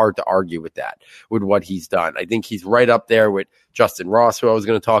really hard to argue with that, with what he's done. I think he's right up there with Justin Ross, who I was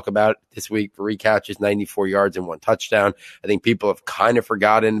going to talk about this week, 3 catches, 94 yards, and 1 touchdown. I think people have kind of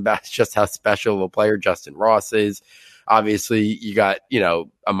forgotten about just how special of a player Justin Ross is. Obviously, you got,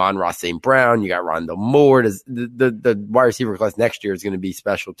 Amon-Ra St. Brown, you got Rondale Moore. The wide receiver class next year is going to be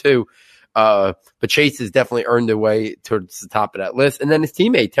special too. But Chase has definitely earned their way towards the top of that list. And then his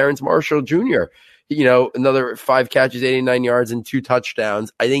teammate, Terrence Marshall Jr., another 5 catches, 89 yards, and 2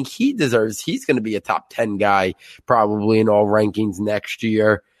 touchdowns. I think he's going to be a top 10 guy probably in all rankings next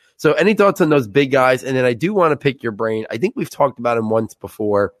year. So any thoughts on those big guys? And then I do want to pick your brain. I think we've talked about him once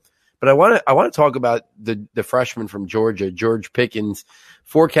before, but I want to talk about the freshman from Georgia, George Pickens,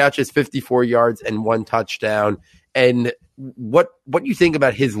 4 catches, 54 yards, and 1 touchdown. And what you think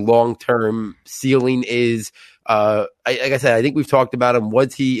about his long-term ceiling is. Like I said, I think we've talked about him.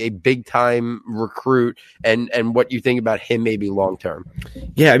 Was he a big-time recruit? And what you think about him maybe long-term?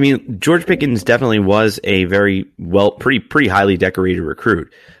 Yeah, I mean, George Pickens definitely was a very pretty highly decorated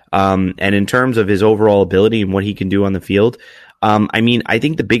recruit. And in terms of his overall ability and what he can do on the field, I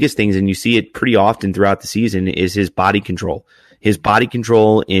think the biggest things, and you see it pretty often throughout the season, is his body control. His body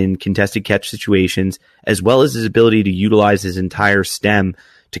control in contested catch situations, as well as his ability to utilize his entire stem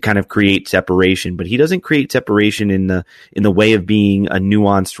to kind of create separation. But he doesn't create separation in the way of being a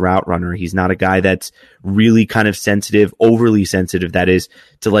nuanced route runner. He's not a guy that's really kind of sensitive, overly sensitive, that is,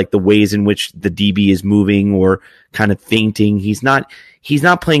 to like the ways in which the DB is moving or kind of feinting. He's not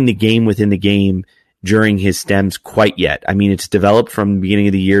playing the game within the game during his stems quite yet. I mean, it's developed from the beginning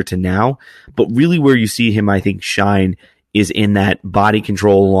of the year to now, but really where you see him, I think, shine is in that body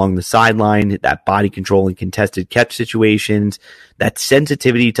control along the sideline, that body control in contested catch situations, that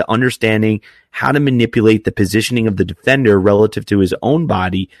sensitivity to understanding how to manipulate the positioning of the defender relative to his own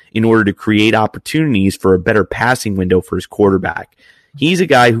body in order to create opportunities for a better passing window for his quarterback. He's a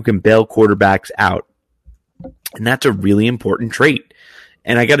guy who can bail quarterbacks out, and that's a really important trait.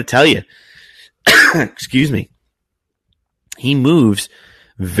 And I got to tell you, excuse me, he moves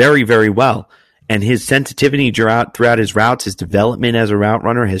very, very well. And his sensitivity throughout his routes, his development as a route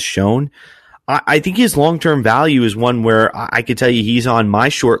runner has shown. I think his long-term value is one where I could tell you he's on my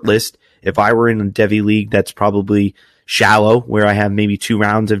short list. If I were in a Devy league, that's probably shallow, where I have maybe 2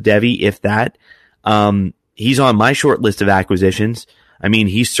 rounds of Devy, if that. He's on my short list of acquisitions. I mean,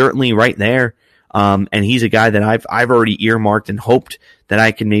 he's certainly right there. And he's a guy that I've already earmarked and hoped that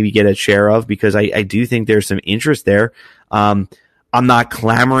I can maybe get a share of, because I do think there's some interest there. I'm not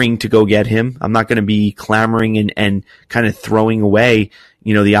clamoring to go get him. I'm not going to be clamoring and kind of throwing away,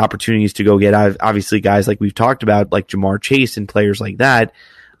 the opportunities to go get obviously guys like we've talked about, like Ja'Marr Chase and players like that.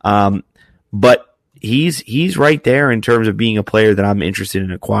 But he's right there in terms of being a player that I'm interested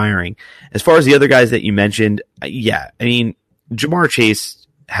in acquiring. As far as the other guys that you mentioned, yeah, I mean, Ja'Marr Chase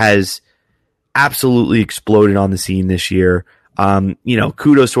has absolutely exploded on the scene this year.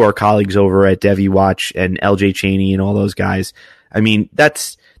 Kudos to our colleagues over at Devy Watch and LJ Cheney and all those guys. I mean,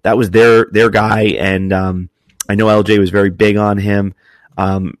 that was their guy, and I know LJ was very big on him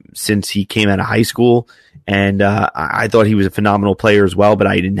since he came out of high school, and I thought he was a phenomenal player as well, but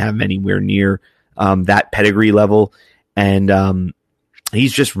I didn't have him anywhere near that pedigree level, and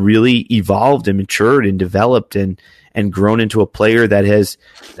he's just really evolved and matured and developed and grown into a player that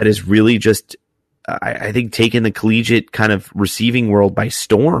has really just, I think, taken the collegiate kind of receiving world by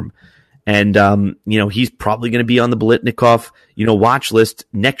storm. And, he's probably going to be on the Biletnikoff, watch list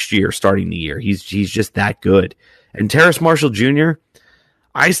next year, starting the year. He's just that good. And Terrace Marshall Jr.,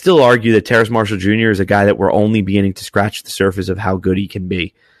 I still argue that Terrace Marshall Jr. is a guy that we're only beginning to scratch the surface of how good he can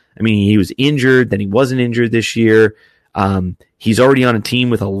be. I mean, he was injured, then he wasn't injured this year. He's already on a team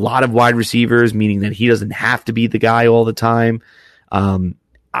with a lot of wide receivers, meaning that he doesn't have to be the guy all the time. I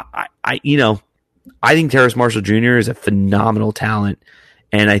think Terrace Marshall Jr. is a phenomenal talent.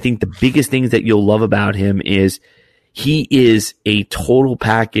 And I think the biggest things that you'll love about him is he is a total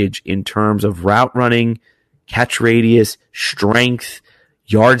package in terms of route running, catch radius, strength,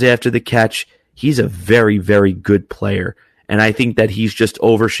 yards after the catch. He's a very, very good player. And I think that he's just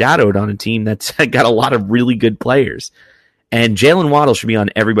overshadowed on a team that's got a lot of really good players. And Jalen Waddle should be on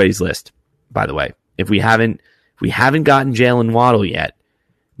everybody's list, by the way. If we haven't gotten Jalen Waddle yet,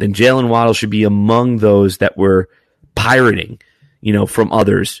 then Jalen Waddle should be among those that we're pirating, from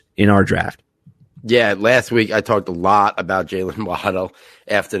others in our draft. Yeah, last week I talked a lot about Jalen Waddle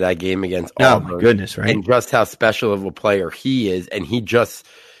after that game against Auburn. Oh, my goodness, right? And just how special of a player he is. And he just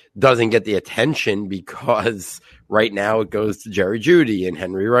doesn't get the attention because right now it goes to Jerry Jeudy and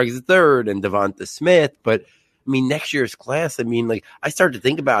Henry Ruggs III and Devonta Smith. But, I mean, next year's class, I start to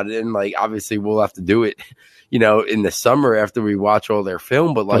think about it, and, obviously we'll have to do it, in the summer after we watch all their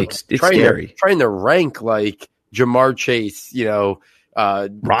film. But, it's scary. Trying to rank, Jamar Chase,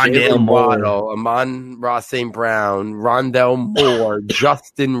 Rondale Moore, Waddle, Amon-Ra St. Brown, Rondale Moore,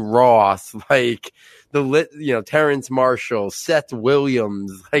 Justin Ross, Terrence Marshall, Seth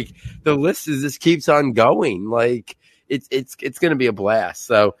Williams, the list just keeps on going. It's going to be a blast.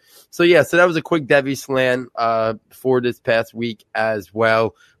 So that was a quick Devy slant for this past week as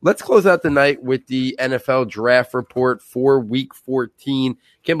well. Let's close out the night with the NFL draft report for week 14.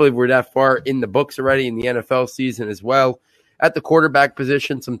 Can't believe we're that far in the books already in the NFL season as well. At the quarterback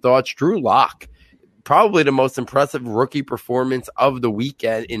position, some thoughts. Drew Lock, probably the most impressive rookie performance of the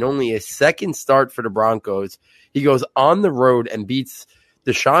weekend in only his second start for the Broncos. He goes on the road and beats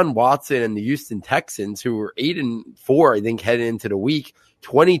Deshaun Watson and the Houston Texans, who were 8-4, I think, heading into the week.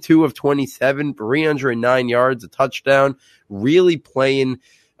 22 of 27, 309 yards, a touchdown, really playing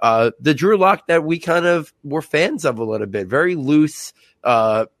the Drew Lock that we kind of were fans of a little bit. Very loose,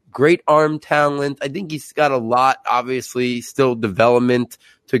 great arm talent. I think he's got a lot, obviously, still development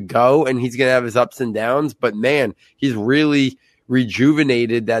to go, and he's going to have his ups and downs. But, man, he's really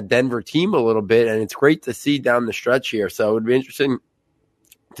rejuvenated that Denver team a little bit, and it's great to see down the stretch here. So it would be interesting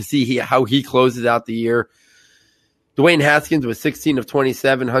to see how he closes out the year. Dwayne Haskins was 16 of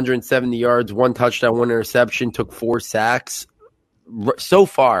 27, 170 yards, 1 touchdown, 1 interception, took 4 sacks. So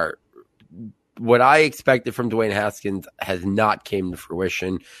far, what I expected from Dwayne Haskins has not came to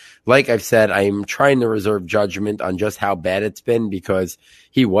fruition. Like I've said, I'm trying to reserve judgment on just how bad it's been because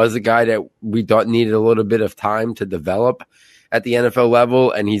he was a guy that we thought needed a little bit of time to develop at the NFL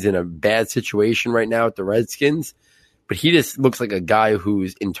level, and he's in a bad situation right now at the Redskins. But he just looks like a guy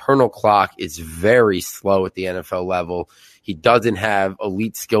whose internal clock is very slow at the NFL level. He doesn't have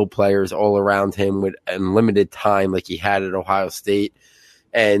elite skill players all around him with unlimited time like he had at Ohio State.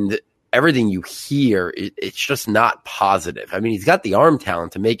 And everything you hear, it's just not positive. I mean, he's got the arm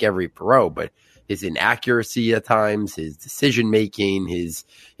talent to make every throw, but his inaccuracy at times, his decision-making, his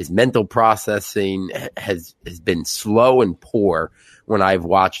mental processing has been slow and poor when I've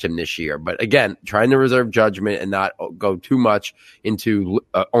watched him this year. But again, trying to reserve judgment and not go too much into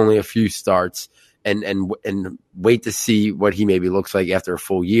only a few starts and wait to see what he maybe looks like after a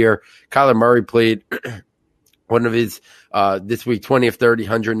full year. Kyler Murray played one of his this week, 20 of 30,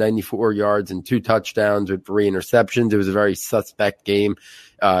 194 yards and 2 touchdowns with 3 interceptions. It was a very suspect game.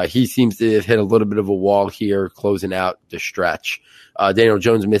 He seems to have hit a little bit of a wall here, closing out the stretch. Daniel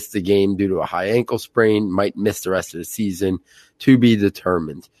Jones missed the game due to a high ankle sprain, might miss the rest of the season, to be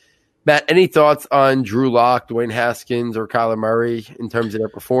determined. Matt, any thoughts on Drew Lock, Dwayne Haskins, or Kyler Murray in terms of their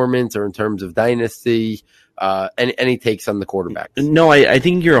performance or in terms of dynasty? Any takes on the quarterbacks? No, I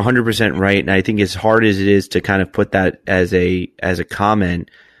think you're 100% right, and I think as hard as it is to kind of put that as a comment,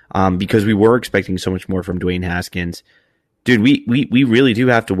 because we were expecting so much more from Dwayne Haskins, dude, we really do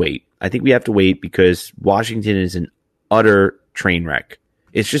have to wait. I think we have to wait because Washington is an utter train wreck.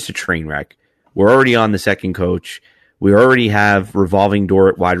 It's just a train wreck. We're already on the second coach. We already have revolving door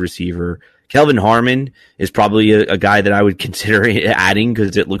at wide receiver. Kelvin Harmon is probably a guy that I would consider adding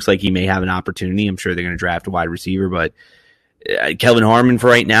because it looks like he may have an opportunity. I'm sure they're going to draft a wide receiver, but Kelvin Harmon for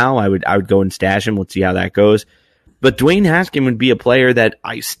right now, I would go and stash him. Let's see how that goes. But Dwayne Haskins would be a player that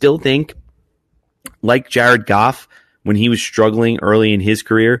I still think, like Jared Goff, when he was struggling early in his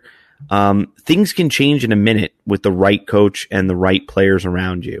career, things can change in a minute with the right coach and the right players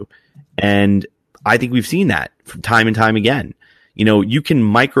around you. And I think we've seen that from time and time again. You can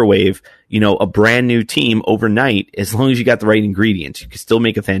microwave, a brand new team overnight as long as you got the right ingredients. You can still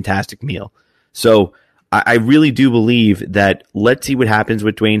make a fantastic meal. So I really do believe that let's see what happens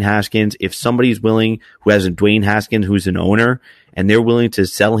with Dwayne Haskins. If somebody's willing, who has a Dwayne Haskins who's an owner, and they're willing to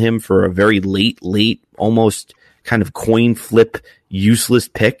sell him for a very late, almost kind of coin flip, useless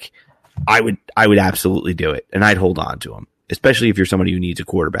pick, I would absolutely do it, and I'd hold on to him, especially if you're somebody who needs a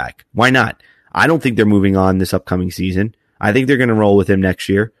quarterback. Why not? I don't think they're moving on this upcoming season. I think they're going to roll with him next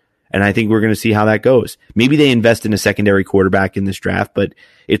year, and I think we're going to see how that goes. Maybe they invest in a secondary quarterback in this draft, but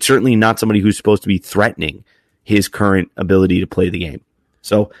it's certainly not somebody who's supposed to be threatening his current ability to play the game.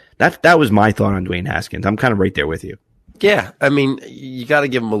 So that was my thought on Dwayne Haskins. I'm kind of right there with you. Yeah, I mean, you got to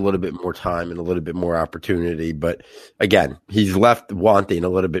give him a little bit more time and a little bit more opportunity. But again, he's left wanting a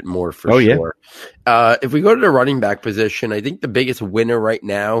little bit more for sure. Yeah. If we go to the running back position, I think the biggest winner right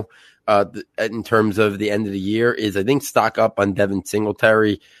now in terms of the end of the year is, I think, stock up on Devin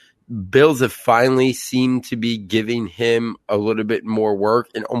Singletary. Bills have finally seemed to be giving him a little bit more work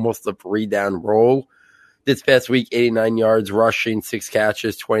in almost a 3-down role. This past week, 89 yards rushing, 6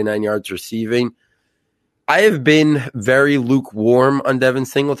 catches, 29 yards receiving. I have been very lukewarm on Devin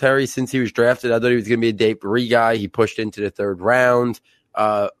Singletary since he was drafted. I thought he was going to be a day 3 guy. He pushed into the 3rd round.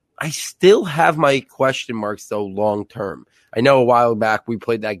 I still have my question marks, though, long term. I know a while back we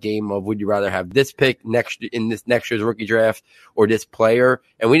played that game of, would you rather have this pick in this next year's rookie draft or this player?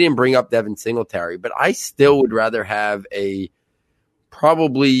 And we didn't bring up Devin Singletary, but I still would rather have I'd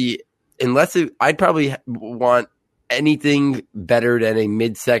probably want anything better than a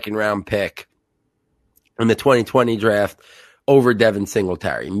mid-second round pick in the 2020 draft over Devin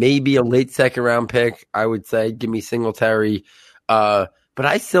Singletary. Maybe a late second round pick, I would say. Give me Singletary. But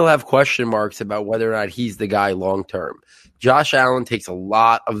I still have question marks about whether or not he's the guy long term. Josh Allen takes a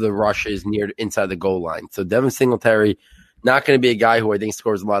lot of the rushes inside the goal line. So Devin Singletary, not going to be a guy who I think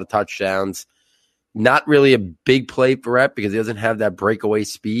scores a lot of touchdowns. Not really a big play threat because he doesn't have that breakaway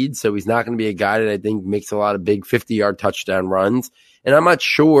speed. So he's not going to be a guy that I think makes a lot of big 50-yard touchdown runs. And I'm not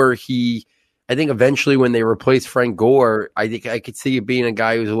sure I think eventually when they replace Frank Gore, I think I could see it being a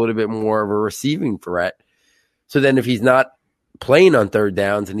guy who's a little bit more of a receiving threat. So then if he's not playing on 3rd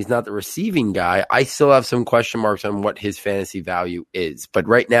downs and he's not the receiving guy, I still have some question marks on what his fantasy value is. But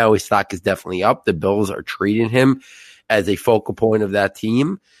right now his stock is definitely up. The Bills are treating him as a focal point of that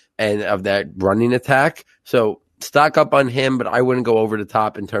team and of that running attack. So stock up on him, but I wouldn't go over the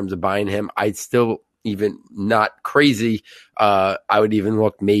top in terms of buying him. I'd still, even not crazy, I would even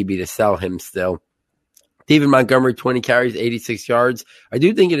look maybe to sell him still. David Montgomery, 20 carries, 86 yards. I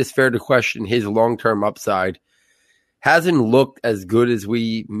do think it is fair to question his long-term upside. Hasn't looked as good as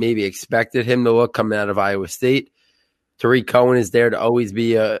we maybe expected him to look coming out of Iowa State. Tariq Cohen is there to always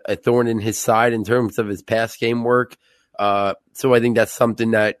be a thorn in his side in terms of his pass game work. So I think that's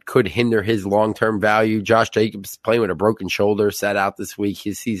something that could hinder his long-term value. Josh Jacobs playing with a broken shoulder, sat out this week.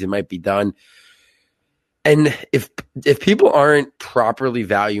 His season might be done. And if people aren't properly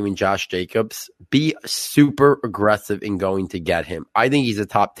valuing Josh Jacobs, be super aggressive in going to get him. I think he's a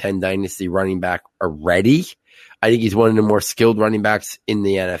top 10 dynasty running back already. I think he's one of the more skilled running backs in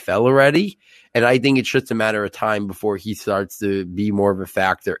the NFL already. And I think it's just a matter of time before he starts to be more of a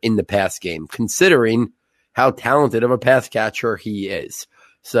factor in the pass game, considering how talented of a pass catcher he is.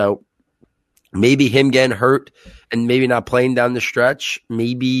 So maybe him getting hurt and maybe not playing down the stretch,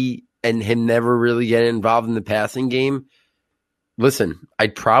 and him never really getting involved in the passing game. Listen,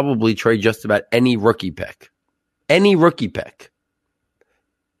 I'd probably trade just about any rookie pick. Any rookie pick.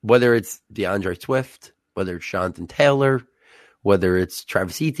 Whether it's DeAndre Swift, whether it's Jonathan Taylor, whether it's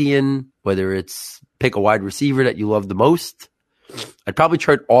Travis Etienne, whether it's pick a wide receiver that you love the most. I'd probably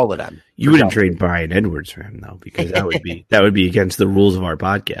trade all of them. You wouldn't trade Bryan Edwards for him, though, because that would be against the rules of our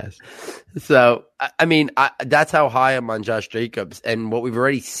podcast. So, I mean, that's how high I'm on Josh Jacobs. And what we've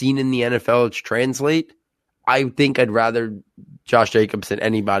already seen in the NFL translate, I think I'd rather Josh Jacobs than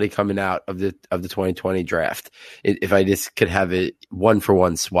anybody coming out of the 2020 draft if I just could have a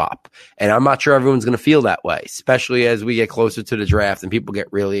 1-for-1 swap. And I'm not sure everyone's going to feel that way, especially as we get closer to the draft and people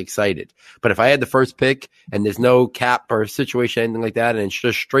get really excited. But if I had the first pick and there's no cap or situation, anything like that, and it's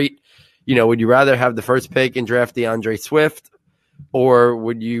just straight, would you rather have the first pick and draft DeAndre Swift, or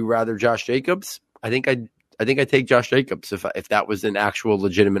would you rather Josh Jacobs? I think I'd take Josh Jacobs if that was an actual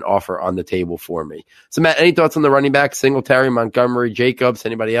legitimate offer on the table for me. So, Matt, any thoughts on the running back? Singletary, Montgomery, Jacobs,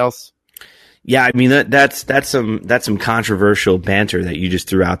 anybody else? Yeah, I mean that's some controversial banter that you just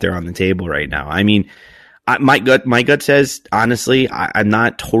threw out there on the table right now. I mean, my gut says, honestly, I'm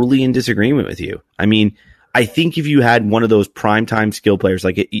not totally in disagreement with you. I mean, I think if you had one of those primetime skill players,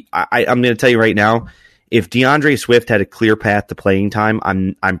 like I'm going to tell you right now, if DeAndre Swift had a clear path to playing time,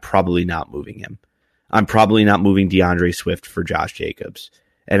 I'm probably not moving him. I'm probably not moving DeAndre Swift for Josh Jacobs.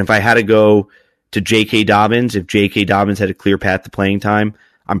 And if I had to go to J.K. Dobbins, if J.K. Dobbins had a clear path to playing time,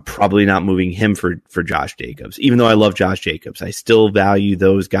 I'm probably not moving him for Josh Jacobs. Even though I love Josh Jacobs, I still value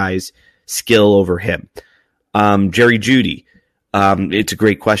those guys' skill over him. Jerry Jeudy, it's a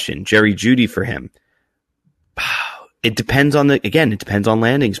great question. Jerry Jeudy for him. It depends on it depends on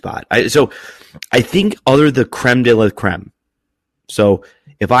landing spot. So I think other the creme de la creme. So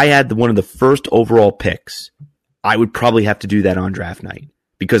if I had one of the first overall picks, I would probably have to do that on draft night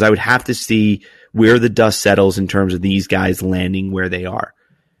because I would have to see where the dust settles in terms of these guys landing where they are.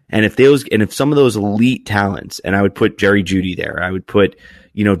 And if some of those elite talents, and I would put Jerry Jeudy there, I would put,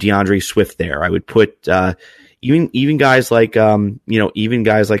 DeAndre Swift there, I would put, even guys like, even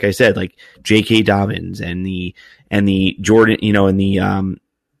guys like I said, like J.K. Dobbins and the Jordan, and the,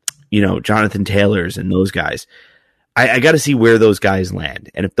 Jonathan Taylors and those guys. I got to see where those guys land.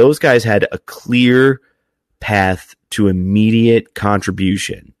 And if those guys had a clear path to immediate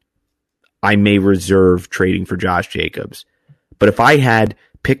contribution, I may reserve trading for Josh Jacobs. But if I had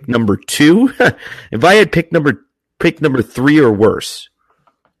pick number 2, if I had pick number 3 or worse,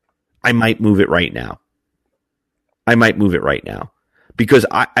 I might move it right now. Because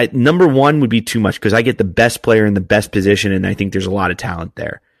I number 1 would be too much because I get the best player in the best position, and I think there's a lot of talent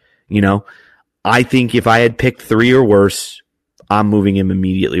there. I think if I had picked 3 or worse, I'm moving him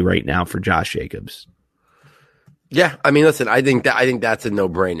immediately right now for Josh Jacobs. Yeah, I mean, listen, I think that's a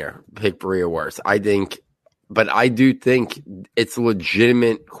no-brainer. Pick 3 or worse. But I do think it's a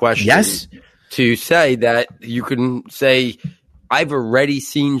legitimate question to say that you can say, I've already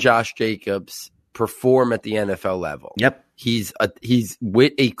seen Josh Jacobs perform at the NFL level. Yep. He's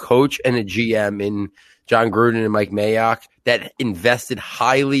with a coach and a GM in John Gruden and Mike Mayock that invested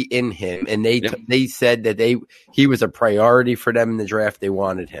highly in him, and they said that he was a priority for them in the draft. They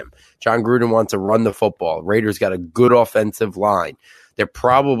wanted him. John Gruden wants to run the football. Raiders got a good offensive line. They're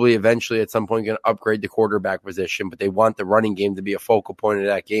probably eventually at some point going to upgrade the quarterback position, but they want the running game to be a focal point of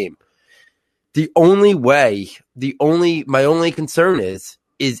that game. My only concern is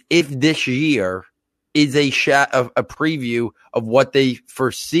if this year is a preview of what they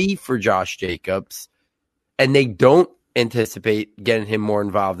foresee for Josh Jacobs, and they don't anticipate getting him more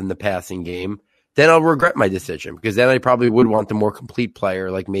involved in the passing game, then I'll regret my decision because then I probably would want the more complete player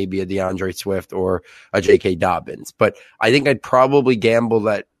like maybe a DeAndre Swift or a J.K. Dobbins. But I think I'd probably gamble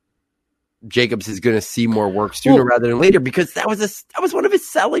that Jacobs is going to see more work sooner rather than later because that was one of his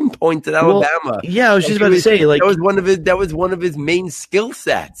selling points at Alabama. Yeah, I was just about to say that was one of his main skill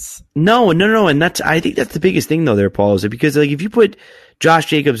sets. No, and I think that's the biggest thing though there, Paul, is because if you put Josh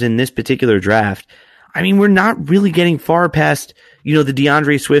Jacobs in this particular draft, I mean, we're not really getting far past, the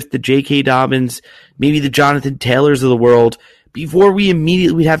DeAndre Swift, the J.K. Dobbins, maybe the Jonathan Taylors of the world before we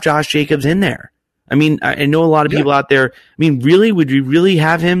immediately have Josh Jacobs in there. I mean, I know a lot of people out there. I mean, really, would we really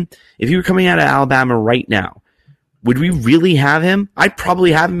have him if he were coming out of Alabama right now? Would we really have him? I'd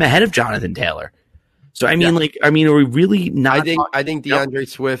probably have him ahead of Jonathan Taylor. So are we really not? I think DeAndre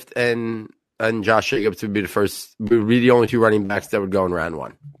Swift and Josh Jacobs would be the only 2 running backs that would go in round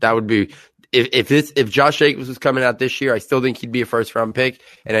 1. That would be. If Josh Jacobs was coming out this year, I still think he'd be a first-round pick,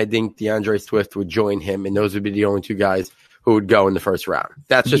 and I think DeAndre Swift would join him, and those would be the only 2 guys who would go in the first round.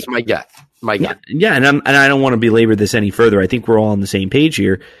 That's just my guess. Yeah, and I don't want to belabor this any further. I think we're all on the same page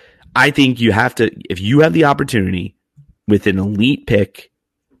here. I think you have to, if you have the opportunity with an elite pick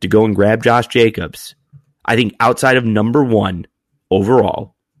to go and grab Josh Jacobs, I think outside of number 1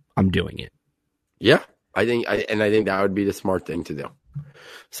 overall, I'm doing it. Yeah, I think that would be the smart thing to do.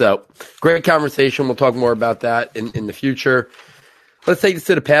 So, great conversation. We'll talk more about that in the future. Let's take this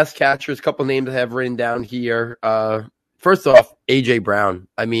to the pass catchers. A couple names I have written down here. First off, A.J. Brown.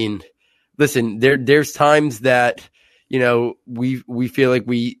 I mean, listen, there's times that, we feel like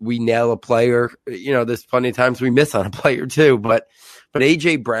we nail a player. There's plenty of times we miss on a player too. But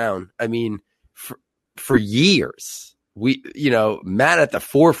A.J. Brown, I mean, for years, Matt at the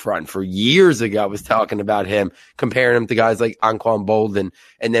forefront for years ago was talking about him, comparing him to guys like Anquan Boldin.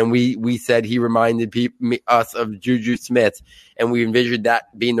 And then we said he reminded us of Juju Smith, and we envisioned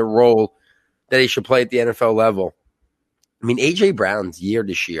that being the role that he should play at the NFL level. I mean, A.J. Brown's year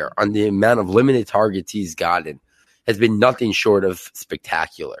this year on the amount of limited targets he's gotten has been nothing short of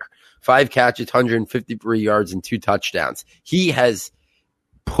spectacular. 5 catches, 153 yards, and 2 touchdowns. He has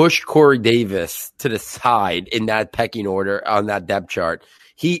pushed Corey Davis to the side in that pecking order on that depth chart.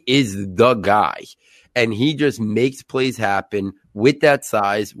 He is the guy, and he just makes plays happen with that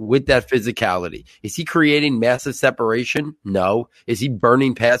size, with that physicality. Is he creating massive separation? No. Is he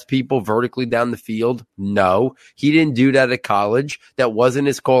burning past people vertically down the field? No. He didn't do that at college. That wasn't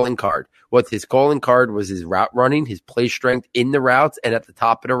his calling card. What his calling card was his route running, his play strength in the routes and at the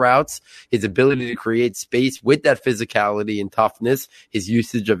top of the routes, his ability to create space with that physicality and toughness, his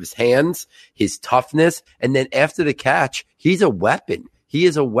usage of his hands, his toughness, and then after the catch, he's a weapon. He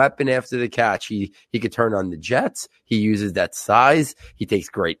is a weapon after the catch. He could turn on the jets. He uses that size. He takes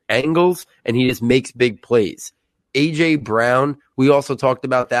great angles, and he just makes big plays. A.J. Brown, we also talked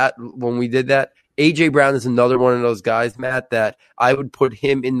about that when we did that. A.J. Brown is another one of those guys, Matt, that I would put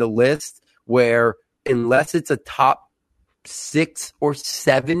him in the list where unless it's a top 6 or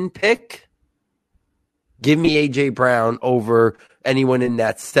 7 pick, give me A.J. Brown over anyone in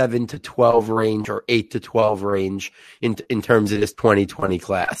that 7 to 12 range or 8 to 12 range in terms of this 2020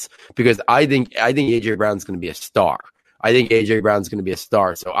 class, because I think A.J. Brown's going to be a star. I think A.J. Brown's going to be a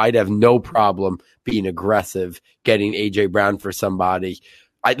star. So I'd have no problem being aggressive, getting A.J. Brown for somebody.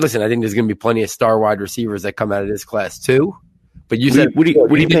 I think there's going to be plenty of star wide receivers that come out of this class too. But you said, what do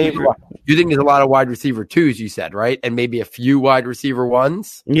you think? You think there's a lot of wide receiver 2s, you said, right? And maybe a few wide receiver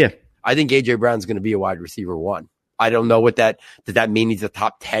 1s? Yeah. I think A.J. Brown's going to be a wide receiver 1. I don't know does that mean he's a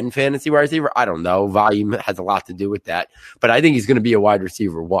top 10 fantasy wide receiver? I don't know. Volume has a lot to do with that. But I think he's going to be a wide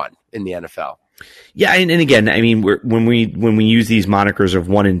receiver 1 in the NFL. Yeah, and again, I mean, when we use these monikers of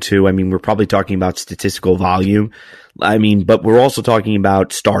 1 and 2, I mean, we're probably talking about statistical volume. I mean, but we're also talking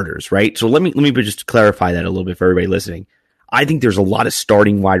about starters, right? So let me just clarify that a little bit for everybody listening. I think there's a lot of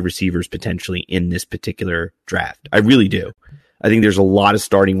starting wide receivers potentially in this particular draft. I really do. I think there's a lot of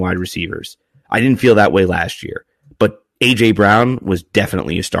starting wide receivers. I didn't feel that way last year, but A.J. Brown was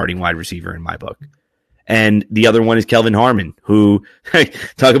definitely a starting wide receiver in my book. And the other one is Kelvin Harmon, who,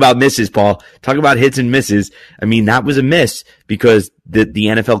 talk about misses, Paul. Talk about hits and misses. I mean, that was a miss because the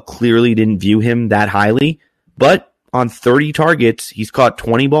NFL clearly didn't view him that highly. But on 30 targets, he's caught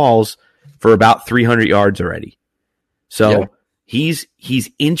 20 balls for about 300 yards already. So he's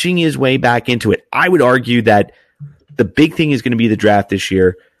inching his way back into it. I would argue that the big thing is going to be the draft this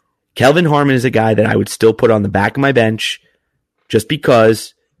year. Kelvin Harmon is a guy that I would still put on the back of my bench just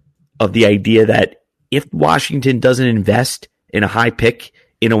because of the idea that if Washington doesn't invest in a high pick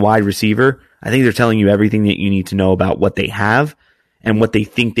in a wide receiver, I think they're telling you everything that you need to know about what they have and what they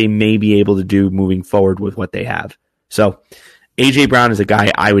think they may be able to do moving forward with what they have. So A.J. Brown is a guy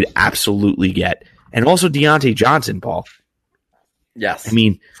I would absolutely get. And also Deontay Johnson, Paul. Yes. I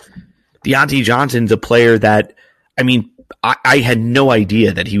mean, Deontay Johnson's a player that, I mean, I had no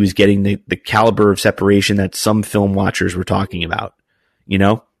idea that he was getting the caliber of separation that some film watchers were talking about. You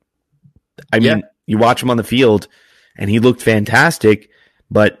know? I mean, you watch him on the field and he looked fantastic,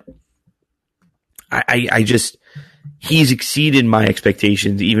 but I just, he's exceeded my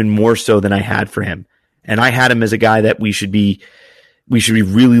expectations even more so than I had for him. And I had him as a guy that we should be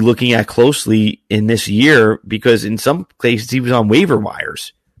really looking at closely in this year because in some cases he was on waiver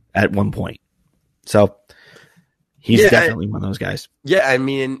wires at one point. So he's definitely one of those guys. Yeah, I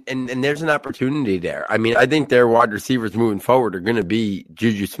mean, and there's an opportunity there. I mean, I think their wide receivers moving forward are going to be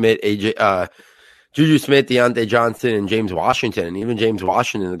Juju Smith, Deontay Johnson, and James Washington. And even James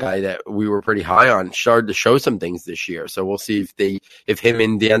Washington, the guy that we were pretty high on, started to show some things this year. So we'll see if him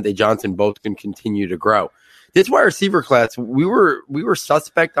and Deontay Johnson both can continue to grow. This wide receiver class, we were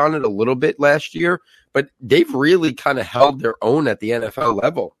suspect on it a little bit last year, but they've really kind of held their own at the NFL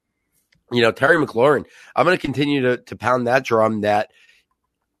level. You know, Terry McLaurin, I'm going to continue to pound that drum that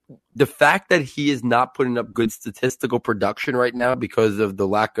the fact that he is not putting up good statistical production right now because of the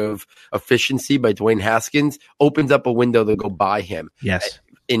lack of efficiency by Dwayne Haskins opens up a window to go buy him. Yes.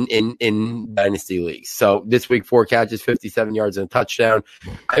 In dynasty leagues. So this week, 4 catches, 57 yards and a touchdown.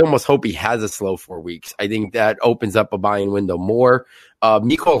 I almost hope he has a slow 4 weeks. I think that opens up a buying window more.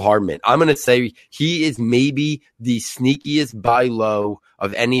 Mecole Hardman, I'm going to say he is maybe the sneakiest buy low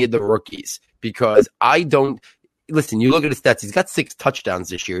of any of the rookies because listen, you look at his stats, he's got 6 touchdowns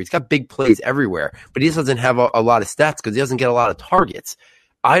this year. He's got big plays everywhere, but he just doesn't have a lot of stats because he doesn't get a lot of targets.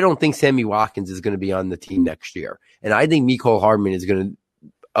 I don't think Sammy Watkins is going to be on the team next year. And I think Mecole Hardman is going to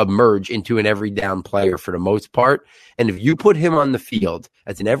emerge into an every down player for the most part. And if you put him on the field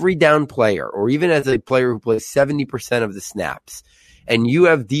as an every down player, or even as a player who plays 70% of the snaps, and you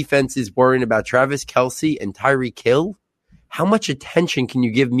have defenses worrying about Travis Kelce and Tyreek Hill, how much attention can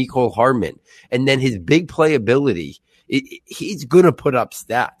you give Mecole Hardman? And then his big playability, he's going to put up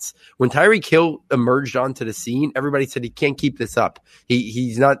stats. When Tyreek Hill emerged onto the scene, everybody said he can't keep this up.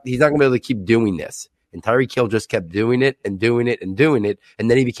 He's not going to be able to keep doing this. And Tyreek Hill just kept doing it and doing it and doing it. And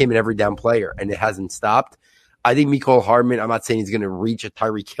then he became an every down player and it hasn't stopped. I think Mecole Hardman, I'm not saying he's going to reach a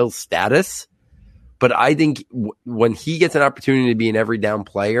Tyreek Hill status, but I think when he gets an opportunity to be an every down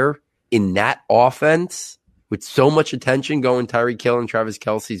player in that offense with so much attention going Tyreek Hill and Travis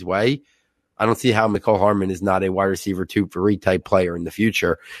Kelce's way, I don't see how Mecole Hardman is not a wide receiver 2-3 type player in the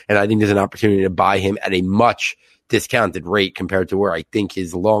future. And I think there's an opportunity to buy him at a much discounted rate compared to where I think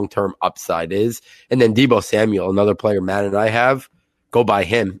his long-term upside is. And then Deebo Samuel, another player Matt and I have, go buy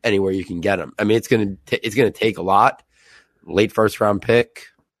him anywhere you can get him. I mean, it's going to take a lot. Late first round pick,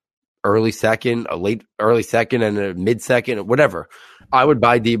 early second, and a mid second, whatever. I would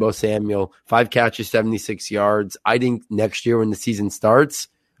buy Deebo Samuel, 5 catches, 76 yards. I think next year when the season starts,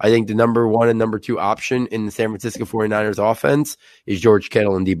 I think the number 1 and number 2 option in the San Francisco 49ers offense is George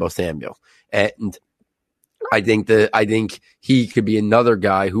Kittle and Deebo Samuel. And I think he could be another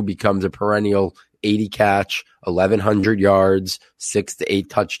guy who becomes a perennial 80 catch, 1,100 yards, 6 to 8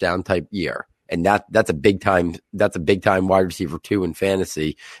 touchdown type year. And that's a big time wide receiver 2 in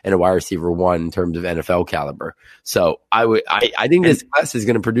fantasy and a wide receiver 1 in terms of NFL caliber. So I think this class is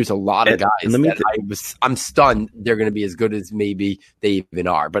going to produce a lot of guys. I'm stunned they're going to be as good as maybe they even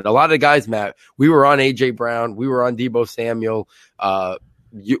are. But a lot of guys, Matt, we were on AJ Brown, we were on Deebo Samuel,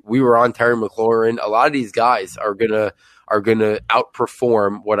 we were on Terry McLaurin. A lot of these guys are gonna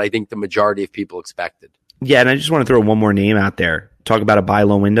outperform what I think the majority of people expected. Yeah, and I just want to throw one more name out there. Talk about a buy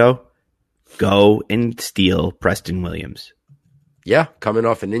low window. Go and steal Preston Williams. Yeah, coming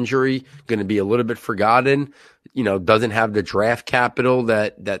off an injury, going to be a little bit forgotten. Doesn't have the draft capital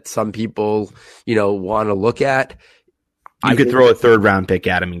that some people want to look at. You could throw a 3rd round pick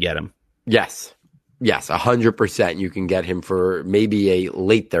at him and get him. Yes, 100%. You can get him for maybe a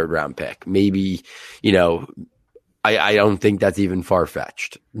late 3rd round pick. Maybe I don't think that's even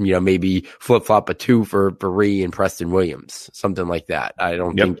far-fetched. Maybe flip-flop a 2 for 3 and Preston Williams, something like that. I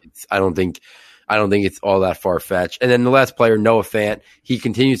don't think it's all that far-fetched. And then the last player, Noah Fant, he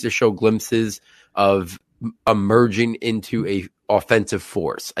continues to show glimpses of emerging into a offensive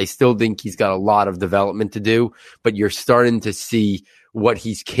force. I still think he's got a lot of development to do, but you're starting to see what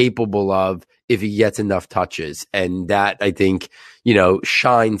he's capable of if he gets enough touches. And that, I think,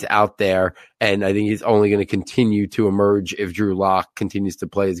 shines out there. And I think he's only going to continue to emerge if Drew Lock continues to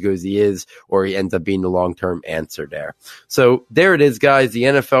play as good as he is, or he ends up being the long-term answer there. So there it is, guys. The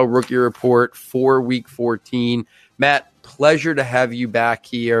NFL Rookie Report for Week 14. Matt, pleasure to have you back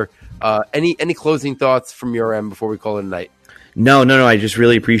here. Any closing thoughts from your end before we call it a night? No. I just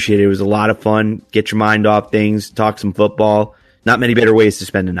really appreciate it. It was a lot of fun. Get your mind off things, talk some football. Not many better ways to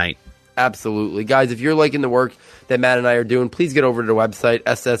spend a night. Absolutely. Guys, if you're liking the work that Matt and I are doing, please get over to the website.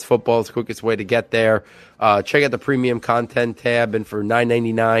 SS Football is the quickest way to get there. Check out the premium content tab, and for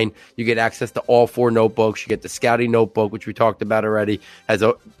 $9.99, you get access to all 4 notebooks. You get the scouting notebook, which we talked about already, has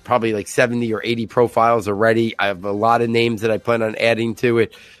probably like 70 or 80 profiles already. I have a lot of names that I plan on adding to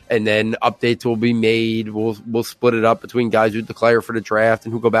it, and then updates will be made. We'll split it up between guys who declare for the draft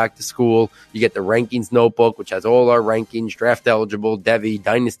and who go back to school. You get the rankings notebook, which has all our rankings, draft eligible, Devy,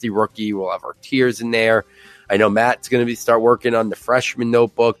 dynasty rookie. We'll have our tiers in there. I know Matt's going to start working on the freshman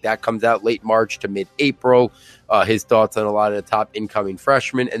notebook. That comes out late March to mid-April. His thoughts on a lot of the top incoming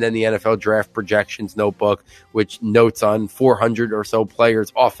freshmen. And then the NFL Draft Projections notebook, which notes on 400 or so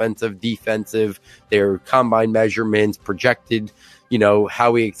players, offensive, defensive, their combine measurements, projected,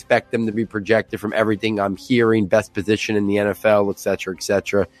 how we expect them to be projected from everything I'm hearing, best position in the NFL, et cetera, et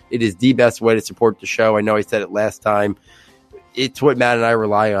cetera. It is the best way to support the show. I know I said it last time. It's what Matt and I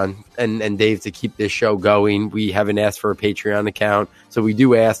rely on, and Dave, to keep this show going. We haven't asked for a Patreon account, so we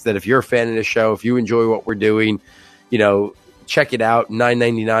do ask that if you're a fan of the show, if you enjoy what we're doing, check it out.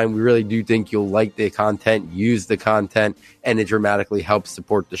 $9.99. We really do think you'll like the content, use the content, and it dramatically helps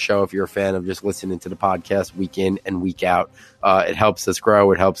support the show if you're a fan of just listening to the podcast week in and week out. It helps us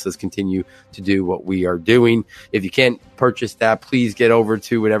grow. It helps us continue to do what we are doing. If you can't purchase that, please get over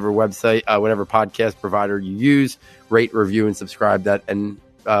to whatever website, whatever podcast provider you use, rate, review, and subscribe that, and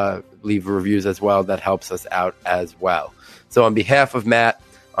leave reviews as well. That helps us out as well. So on behalf of Matt,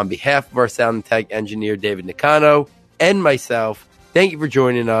 on behalf of our sound and tech engineer, David Nicano, and myself, thank you for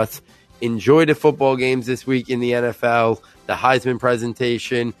joining us. Enjoy the football games this week in the NFL, the Heisman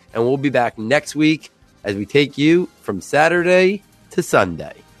presentation, and we'll be back next week as we take you from Saturday to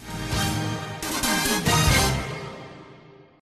Sunday.